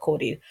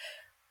sugarcoat it.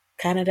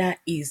 Canada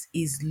is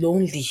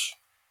lonely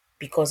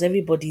because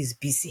everybody is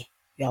busy.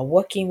 You are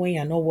working when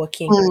you're not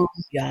working, mm.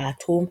 you are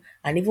at home,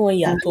 and even when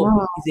you're I at home,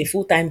 know. it's a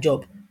full-time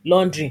job,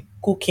 laundry,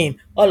 cooking,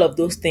 all of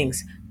those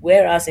things.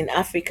 Whereas in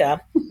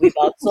Africa, we've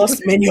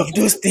outsourced many of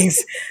those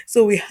things.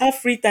 So we have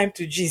free time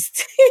to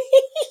gist.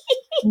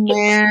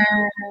 Man,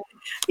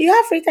 You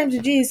have free time to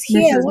gist this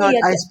here is when not.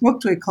 you're I spoke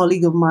to a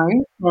colleague of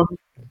mine from,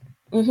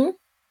 mm-hmm.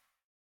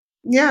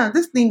 yeah,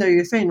 this thing that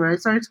you're saying, right?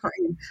 Sorry to cut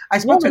you. I No,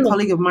 spoke no, to a no.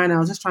 colleague of mine. I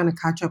was just trying to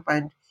catch up,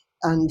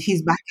 and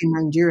he's back in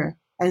Nigeria.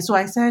 And so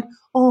I said,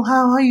 "Oh,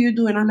 how are you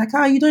doing?" I'm like,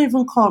 "Ah, you don't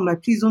even call." I'm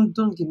like, "Please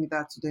don't give me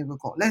that. You don't even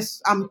call.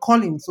 Let's. I'm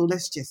calling, so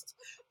let's just."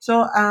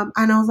 So and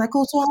I was like,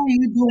 "Oh, so how are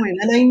you doing?"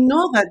 And I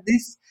know that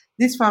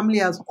this family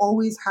has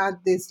always had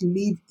this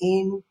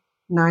live-in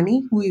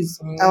nanny who is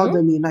Mm-hmm.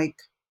 elderly, like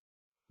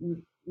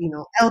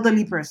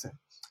elderly person.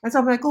 And so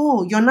I'm like,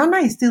 oh, your Nana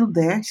is still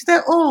there. She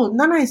said, oh,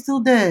 Nana is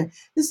still there.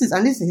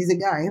 Listen, he's a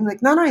guy. I'm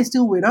like, Nana is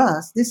still with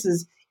us. This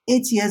is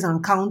 8 years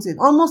and counting.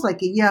 Almost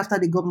like a year after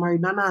they got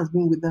married, Nana has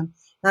been with them.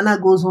 Nana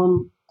goes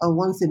home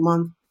once a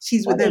month.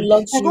 She's with What a them.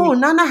 Like, oh, luxury.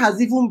 Nana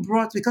has even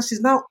brought, because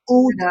she's now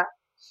older.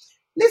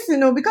 Listen,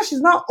 no, because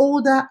she's now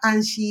older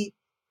and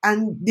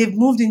they've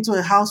moved into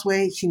a house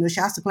where she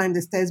has to climb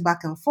the stairs back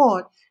and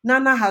forth.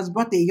 Nana has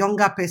brought a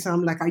younger person.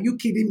 I'm like, are you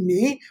kidding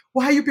me?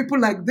 Why are you people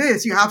like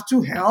this? You have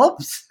two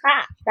helps?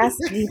 Ah, that's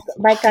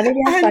by Canadian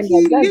And standards,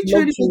 he that's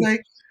literally was luxury.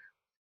 like,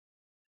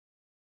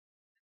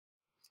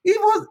 he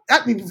was,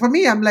 I mean, for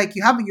me, I'm like,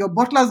 you have your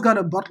butler's got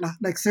a butler,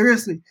 like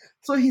seriously.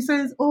 So he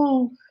says,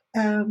 oh,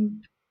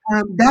 um,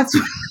 that's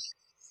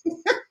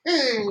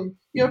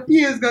your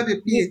PA's got a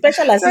The PA.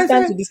 special So I assistant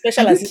said, to the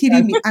are special you kidding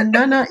assistant. me? And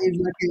Nana is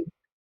like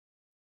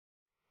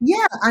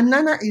yeah, and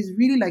Nana is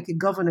really like a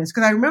governess.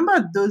 Because I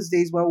remember those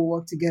days where we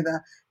worked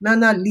together,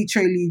 Nana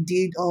literally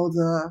did all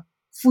the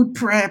food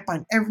prep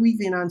and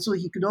everything. And so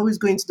he could always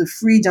go into the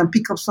fridge and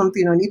pick up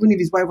something. And even if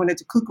his wife wanted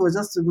to cook, it was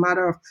just a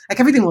matter of like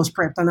everything was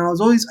prepped. And I was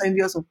always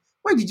envious of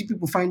where did you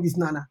people find this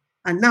Nana?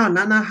 And now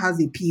Nana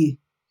has a PA.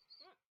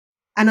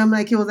 And I'm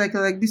like, it was like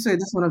this way,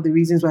 that's one of the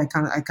reasons why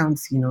I can't,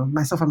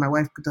 myself and my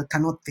wife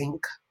cannot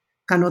think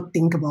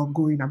about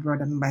going abroad.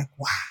 And I'm like,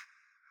 wow,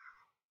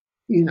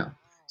 you know.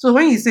 So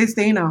when you say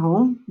staying at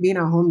home, being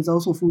at home is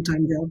also a full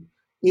time job.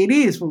 It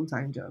is full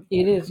time job,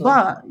 It is. Oh.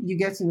 but you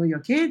get to know your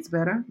kids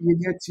better. You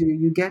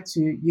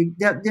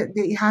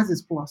it has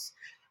its plus.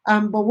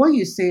 But what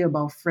you say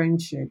about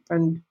friendship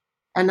and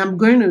I'm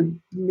going to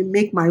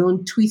make my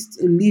own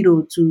twist a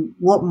little to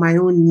what my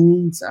own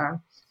needs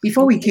are.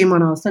 Before we Okay. came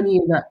on, I was telling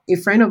you that a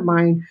friend of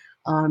mine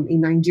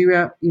in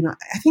Nigeria,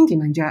 I think in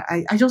Nigeria,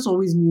 I just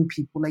always knew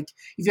people. Like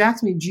if you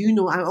ask me, do you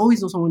know? I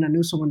always know someone that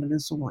knows someone that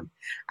knows someone.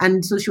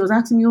 And so she was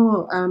asking me,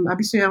 oh,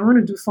 Abisoy, I want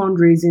to do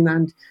fundraising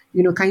and,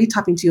 can you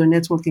tap into your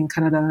network in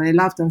Canada? And I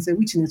laughed and said,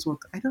 which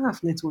network? I don't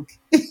have network.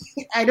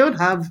 I don't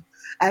have,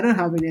 I don't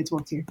have a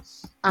network here.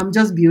 I'm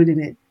just building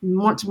it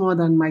much more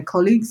than my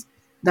colleagues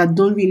that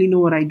don't really know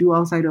what I do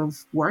outside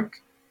of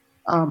work.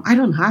 I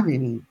don't have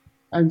any.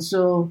 And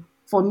so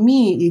for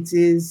me, it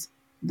is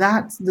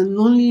that the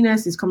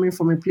loneliness is coming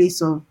from a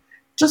place of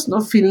just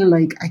not feeling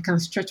like I can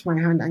stretch my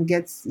hand and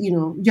get,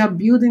 you're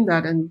building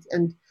that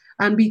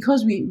and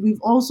because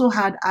we've also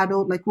had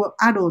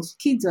adults,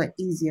 kids are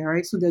easier,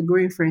 right? So they're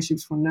growing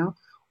friendships from now.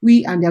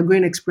 And they're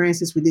growing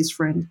experiences with this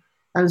friend.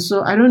 And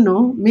so I don't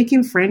know,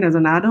 making friend as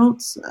an adult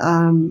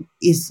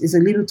is a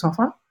little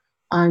tougher.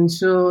 And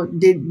so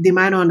they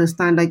might not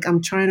understand, like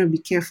I'm trying to be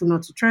careful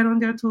not to tread on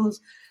their toes.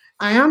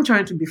 I am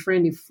trying to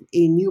befriend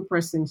a new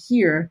person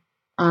here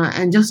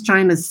and just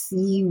trying to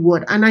see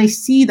and I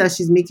see that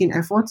she's making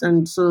efforts.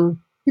 And so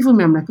even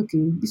me, I'm like, okay,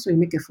 this way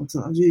make efforts,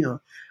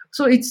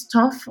 So it's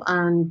tough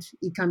and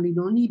it can be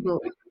lonely, but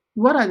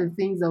what are the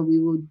things that we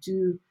will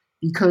do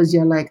because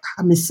you're like,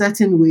 I'm a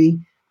certain way,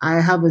 I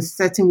have a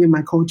certain way,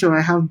 my culture,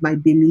 I have my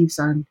beliefs,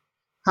 and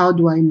how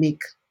do I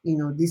make,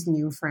 these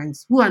new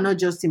friends who are not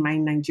just in my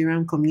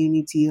Nigerian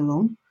community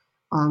alone,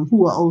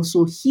 who are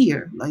also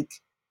here, like,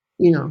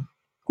 you know,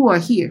 who are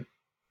here.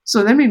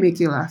 So let me make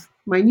you laugh.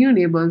 My new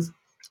neighbors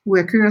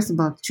were curious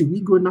about should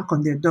we go knock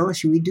on their door?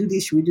 Should we do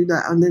this? Should we do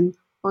that? And then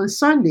on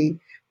Sunday,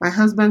 my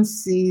husband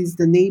sees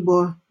the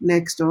neighbor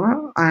next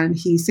door and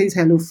he says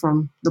hello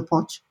from the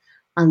porch.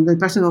 And the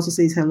person also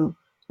says hello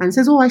and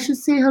says, oh, I should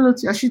say hello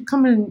to you. I should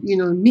come and,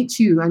 meet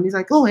you. And he's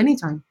like, oh,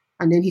 anytime.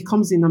 And then he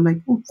comes in. I'm like,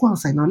 oh, go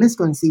outside now. Let's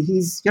go and see.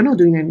 You're not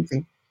doing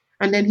anything.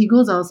 And then he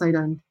goes outside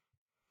and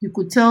you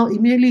could tell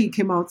immediately he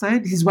came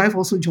outside. His wife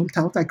also jumped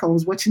out. Like I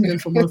was watching them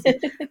from outside,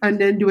 and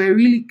then they were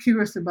really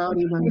curious about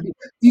him. And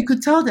you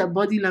could tell their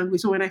body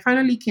language. So when I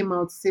finally came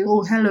out to say,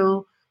 "Oh,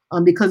 hello,"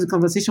 because the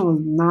conversation was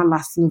now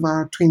lasting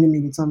over 20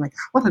 minutes, I'm like,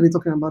 "What are they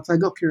talking about?" So I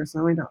got curious.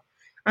 I went out,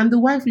 And the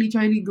wife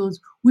literally goes,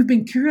 "We've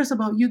been curious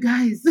about you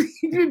guys.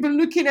 We've been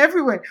looking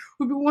everywhere.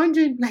 We've been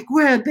wondering, like,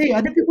 where are they?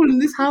 Are there people in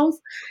this house?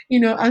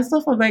 And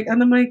stuff like."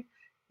 And I'm like,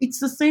 it's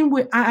the same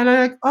way. And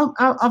I like, oh,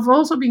 I've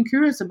also been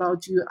curious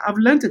about you. I've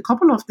learned a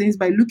couple of things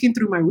by looking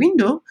through my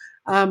window.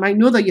 I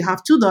know that you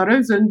have two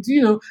daughters, and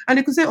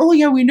they could say, "Oh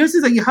yeah, we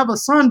noticed that you have a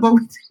son," but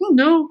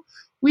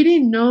we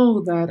didn't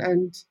know that.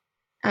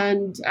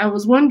 And I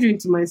was wondering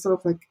to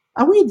myself, like,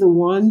 are we the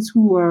ones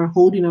who are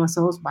holding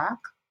ourselves back,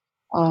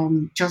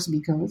 just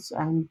because?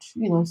 And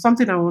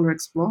something I want to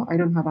explore. I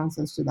don't have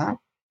answers to that.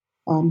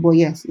 But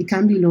yes, it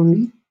can be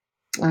lonely,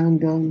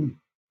 and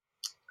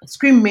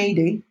scream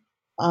Mayday,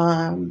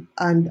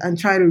 and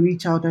try to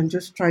reach out and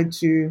just try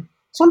to.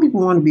 Some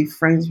people want to be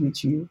friends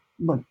with you,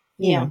 but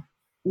Yeah.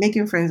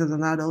 making friends as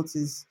an adult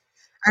is,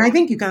 and I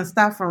think you can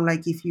start from,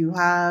 like, if you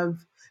have,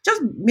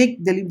 just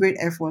make deliberate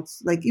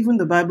efforts. Like, even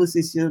the Bible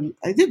says,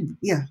 I did,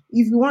 yeah.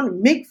 If you want to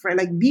make friend,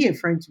 like, be a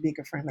friend to make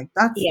a friend. Like,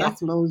 that's Yeah.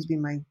 that's will always be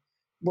my.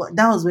 But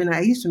that was when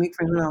I used to make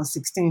friends when I was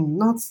 16,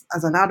 not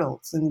as an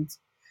adult, and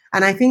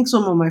I think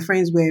some of my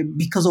friends were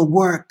because of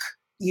work.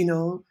 You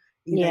know,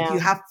 like, Yeah. you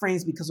have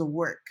friends because of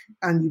work,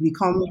 and you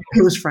become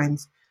close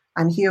friends.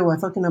 And here we're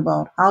talking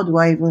about, how do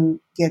I even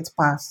get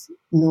past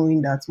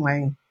knowing that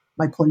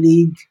my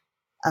colleague,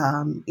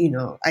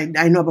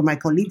 I know about my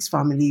colleague's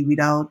family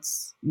without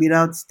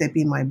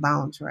stepping my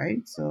bounds,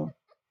 right? So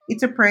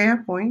it's a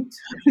prayer point.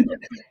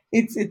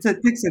 It's a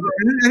takes a,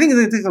 I think it's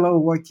gonna take a lot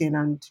of working,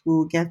 and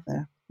we'll get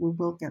there. We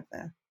will get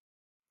there.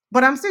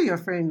 But I'm still your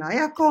friend now.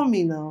 Yeah, call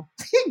me now.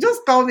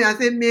 Just call me and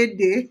say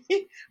Mayday.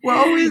 We're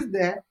always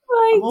there.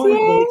 My I'm always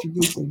there dear. to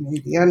do say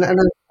Mayday, and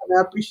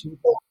I appreciate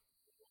that.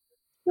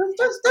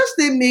 Just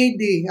say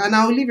Mayday, and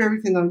I'll leave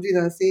everything I'm doing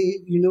and say,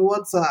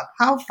 what's up?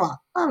 How far?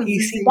 How is You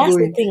this see, thing that's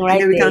the going? thing And right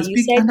then we there. can You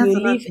speak. said And you that's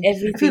another leave thing.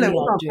 I feel everything like you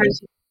when are our doing.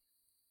 friends,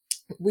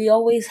 We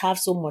always have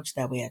so much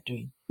that we are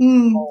doing.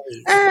 hmm,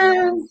 Always.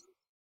 and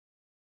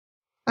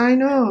I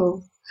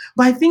know.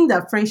 But I think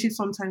that friendship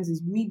sometimes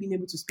is me being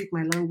able to speak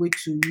my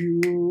language to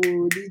you.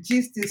 The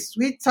gist is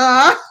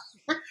sweeter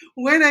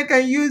when I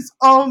can use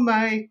when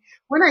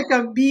I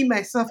can be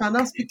myself and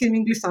not speaking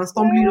English and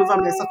stumbling over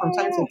myself and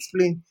trying to Ah,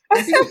 explain.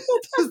 I think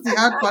that's the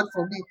hard part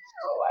for me.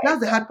 oh my That's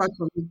the God. hard part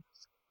for me.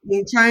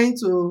 In trying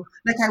to,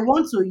 like, I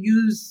want to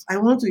use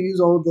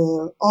all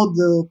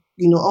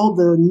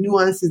the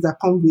nuances that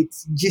come with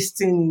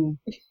gisting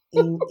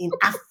in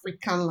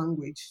African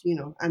language,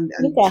 and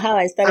Look and at how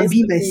I and started be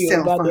speaking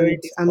myself Yoruba during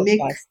and this and make.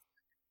 podcast.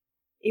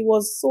 It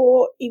was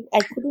so,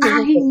 I couldn't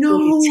even I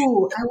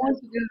control it. know.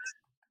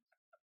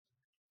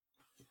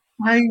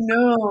 I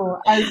know.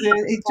 As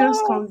in, it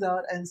just Ah, comes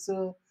out, and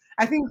so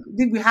I think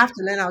we have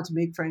to learn how to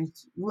make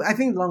friends. I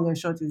think long and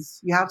short is,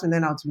 you have to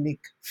learn how to make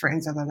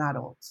friends as an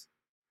adult,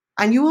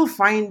 and you will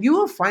find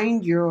your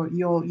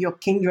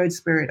kindred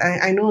spirit.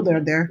 I know they're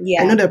there. I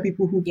yeah. know there are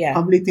people who Yeah.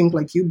 probably think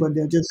like you, but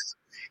they're just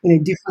in a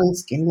different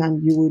skin,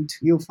 and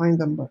you'll find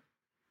them. But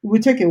it will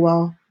take a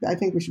while. I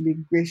think we should be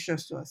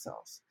gracious to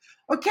ourselves.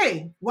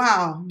 Okay.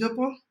 Wow,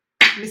 Dopo,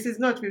 Mrs.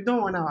 Notch, we've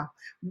done 1 hour.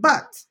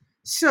 But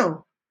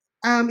so,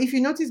 if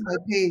you notice my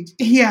page,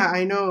 yeah,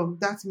 I know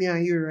that's me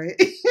and you, right?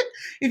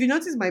 If you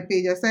notice my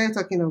page, I started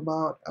talking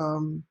about,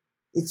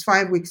 it's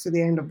 5 weeks to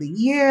the end of the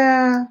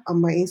year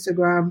on my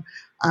Instagram,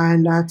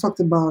 and I talked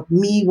about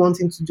me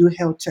wanting to do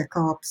health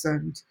checkups,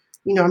 and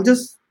I'm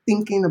just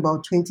thinking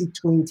about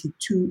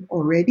 2022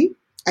 already.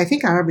 I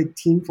think I have a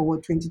team for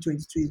what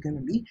 2022 is going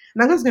to be,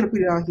 and I'm just going to put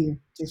it out here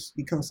just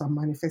because I'm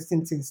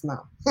manifesting things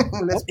now.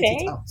 Let's put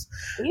it Okay. out.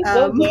 You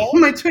go, girl.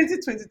 My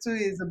 2022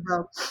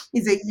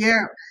 is a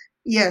year.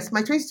 Yes,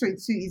 my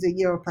 2022 is a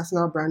year of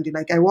personal branding.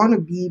 Like, I want to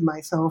be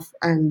myself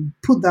and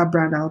put that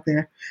brand out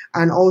there,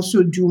 and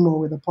also do more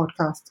with the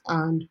podcast.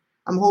 And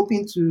I'm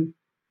hoping to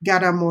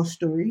gather more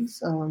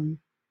stories. And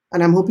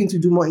I'm hoping to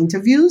do more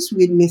interviews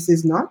with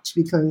Mrs. Notch,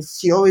 because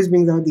she always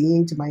brings out the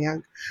yin to my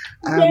yang.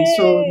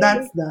 So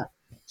that's Yay. that.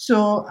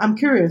 So I'm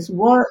curious,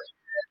 what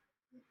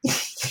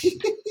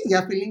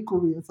you're feeling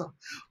cool with yourself.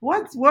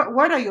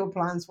 What are your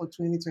plans for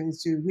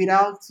 2022,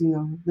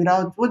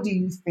 without what do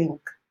you think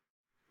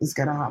is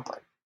gonna happen?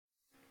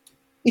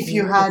 If You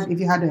you know the had if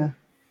you had a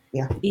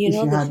yeah, you if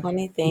know you the had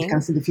funny if you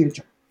can thing? see the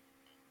future.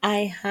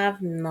 I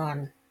have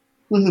none.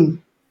 Hmm.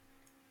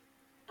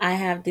 I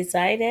have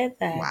decided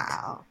that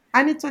Wow.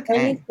 And it's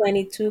okay.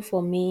 2022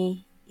 for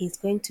me is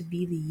going to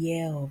be the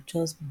year of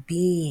just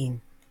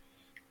being.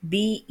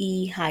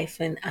 BE-ING.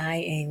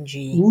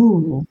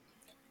 Ooh.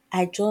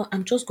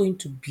 I'm just going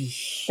to be.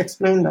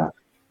 Explain that.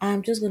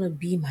 I'm just going to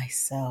be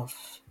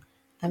myself.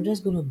 I'm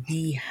just going to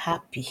be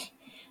happy.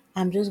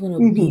 I'm just going to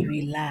be Hmm.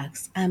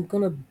 relaxed. I'm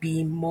going to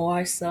be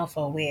more self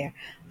aware.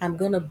 I'm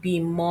going to be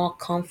more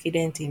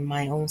confident in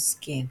my own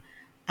skin.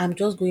 I'm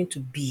just going to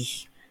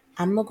be.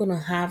 I'm not going to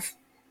have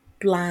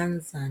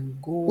plans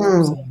and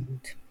goals Hmm.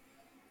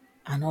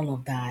 and all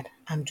of that.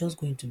 I'm just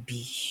going to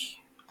be.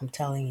 I'm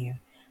telling you,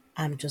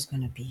 I'm just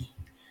going to be.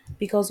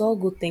 Because all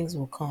good things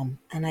will come,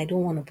 and I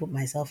don't want to put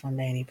myself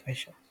under any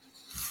pressure.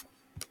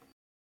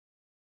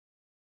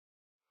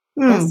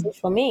 That's Hmm. it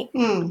for me.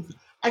 Hmm.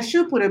 I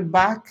should put it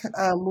back.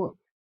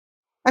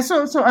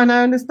 And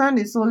I understand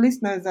it. So,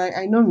 listeners,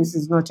 I know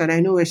Mrs. Notch, and I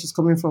know where she's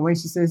coming from when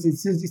she says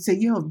it's a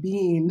year of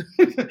being,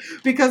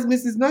 because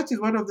Mrs. Notch is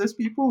one of those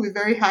people with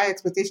very high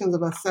expectations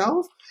of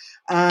herself,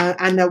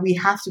 and that we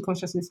have to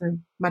consciously say,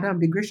 "Madam,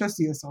 be gracious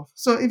to yourself."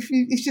 So, if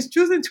she's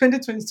choosing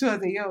 2022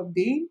 as a year of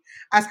being,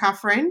 as her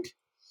friend,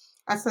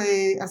 as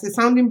a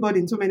sounding board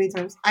in too many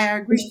times, I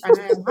agree and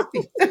I am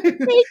happy.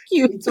 Thank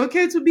you. It's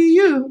okay to be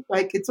you.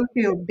 Like it's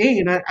okay to be,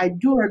 and I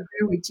do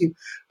agree with you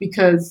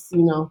because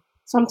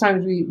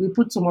sometimes we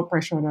put so much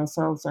pressure on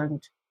ourselves,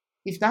 and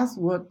if that's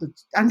what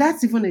and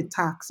that's even a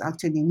tax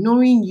actually.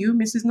 Knowing you,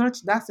 Mrs.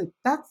 Notch, that's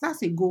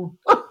a goal.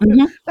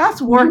 Hmm. That's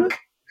Hmm. work.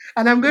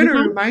 And I'm going to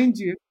Hmm. remind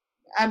you.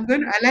 I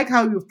like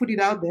how you've put it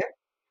out there.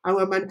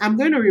 I'm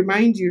going to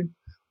remind you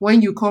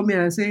when you come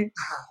here and say,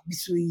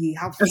 Bisuyi,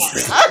 have fun.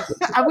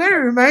 I'm going to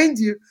remind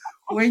you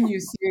when you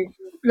say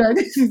that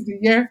this is the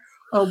year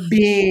of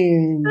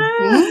being.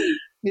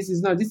 This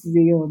is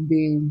the year of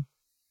being.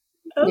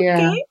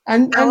 Yeah. Okay. I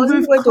And was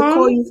even we've going to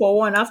call come, you for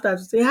one after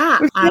to say,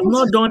 we've I have come to,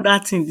 not done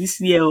that in this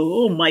year.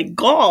 Oh my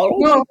God. Oh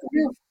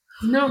my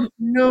no,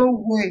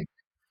 no way.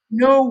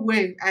 No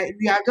way.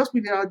 We are just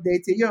putting it out there.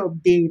 It's a year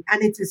of being,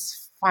 and it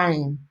is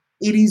fine.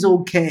 It is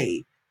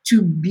okay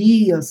to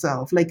be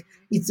yourself. Like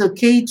it's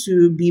okay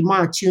to be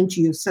more attuned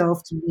to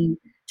yourself, to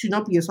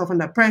not put yourself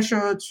under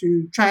pressure,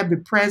 to try to be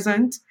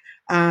present,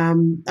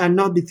 and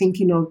not be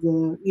thinking of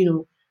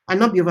and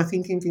not be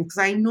overthinking things. Because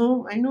I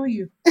know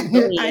you.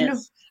 Oh I know,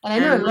 yes. and I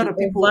know a I'm lot an of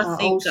people are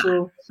overthinker.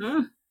 also.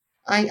 Hmm.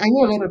 I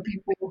know a lot of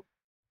people.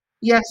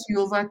 Yes, you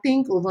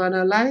overthink,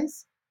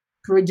 overanalyze,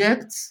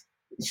 project.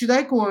 Should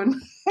I go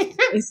on?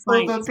 It's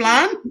fine. Over It's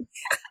fine. plan.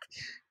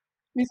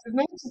 Mrs.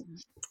 Not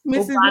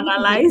Mrs. Not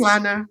is a Overanalyze.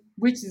 planner,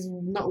 which is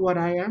not what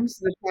I am.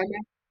 She's a planner.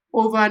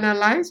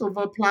 Overanalyze,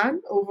 over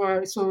plan,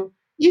 over. So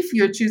if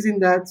you're choosing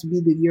that to be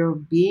the year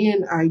of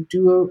being, I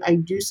do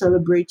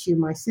celebrate you,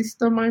 my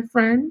sister, my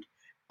friend,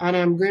 and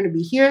I'm going to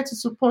be here to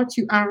support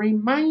you and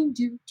remind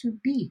you to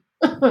be.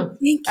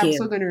 Thank I'm you.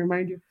 so going to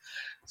remind you.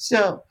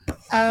 So,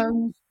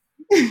 um,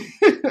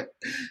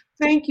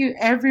 thank you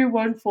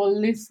everyone for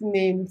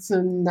listening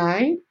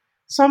tonight.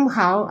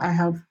 Somehow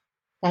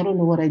I don't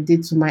know what I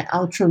did to my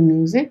outro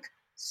music.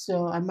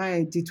 So I might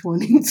edit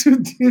one into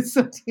this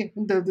at the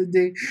end of the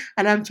day.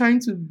 And I'm trying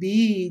to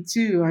be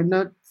too and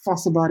not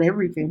fuss about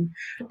everything.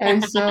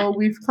 And so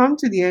we've come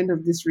to the end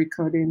of this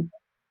recording.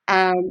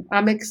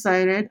 I'm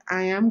excited.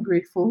 I am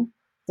grateful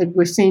that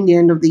we're seeing the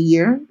end of the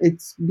year.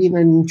 It's been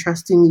an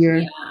interesting year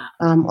Yeah.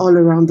 all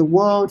around the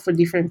world for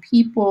different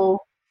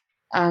people.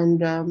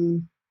 And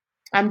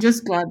I'm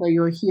just glad that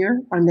you're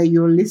here and that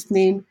you're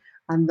listening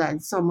and that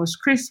it's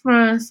almost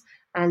Christmas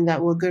and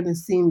that we're going to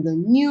sing the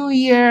new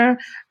year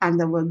and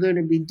that we're going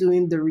to be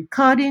doing the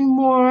recording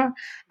more.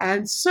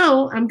 And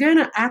so I'm going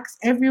to ask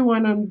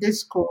everyone on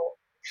this call,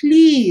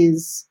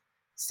 please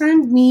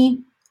send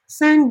me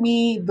send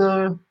me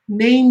the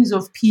names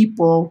of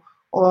people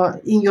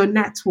or in your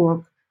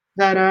network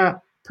that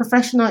are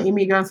professional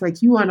immigrants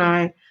like you and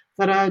I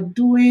that are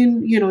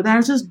doing, that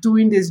are just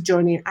doing this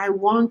journey. I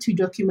want to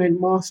document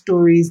more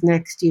stories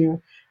next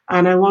year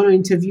and I want to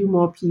interview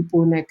more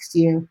people next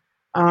year,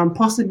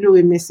 possibly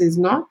with Mrs.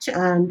 Notch.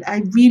 And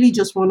I really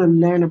just want to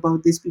learn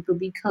about these people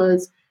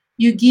because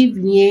you give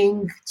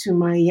yang to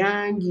my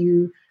yang,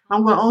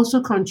 and we're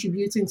also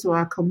contributing to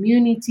our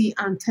community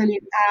and telling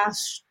our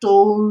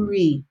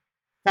story.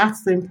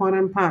 That's the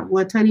important part.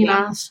 We're telling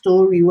Yeah. our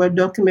story, we're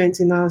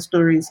documenting our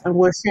stories, and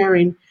we're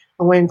sharing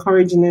and we're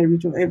encouraging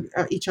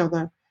each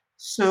other.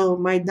 So,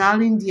 my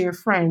darling dear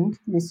friend,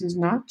 Mrs.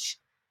 Notch,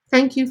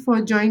 thank you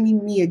for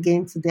joining me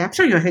again today. I'm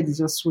sure your head is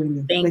just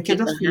swelling. Thank Like you're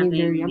you for just feeling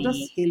having I'm me.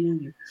 just hailing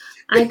you.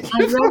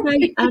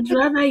 I'd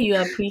rather you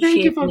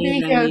Thank you appreciate for me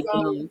being than here as you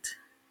always. don't.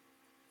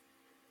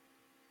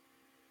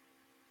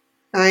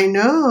 I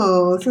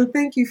know. So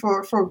thank you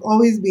for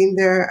always being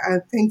there,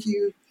 and thank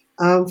you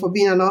for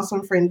being an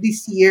awesome friend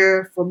this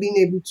year, for being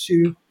able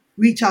to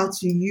reach out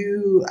to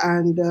you,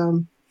 and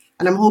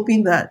I'm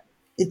hoping that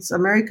it's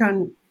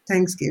American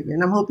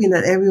Thanksgiving. I'm hoping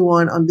that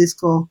everyone on this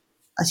call,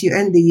 as you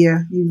end the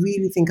year, you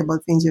really think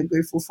about things you're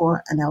grateful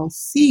for, and I'll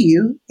see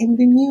you in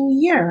the new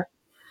year.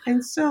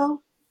 And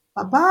so,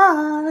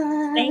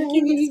 bye Thank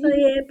you, Miss bye.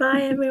 Oye.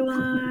 Bye,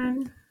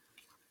 everyone.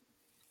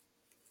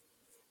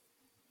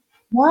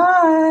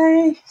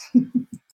 Bye.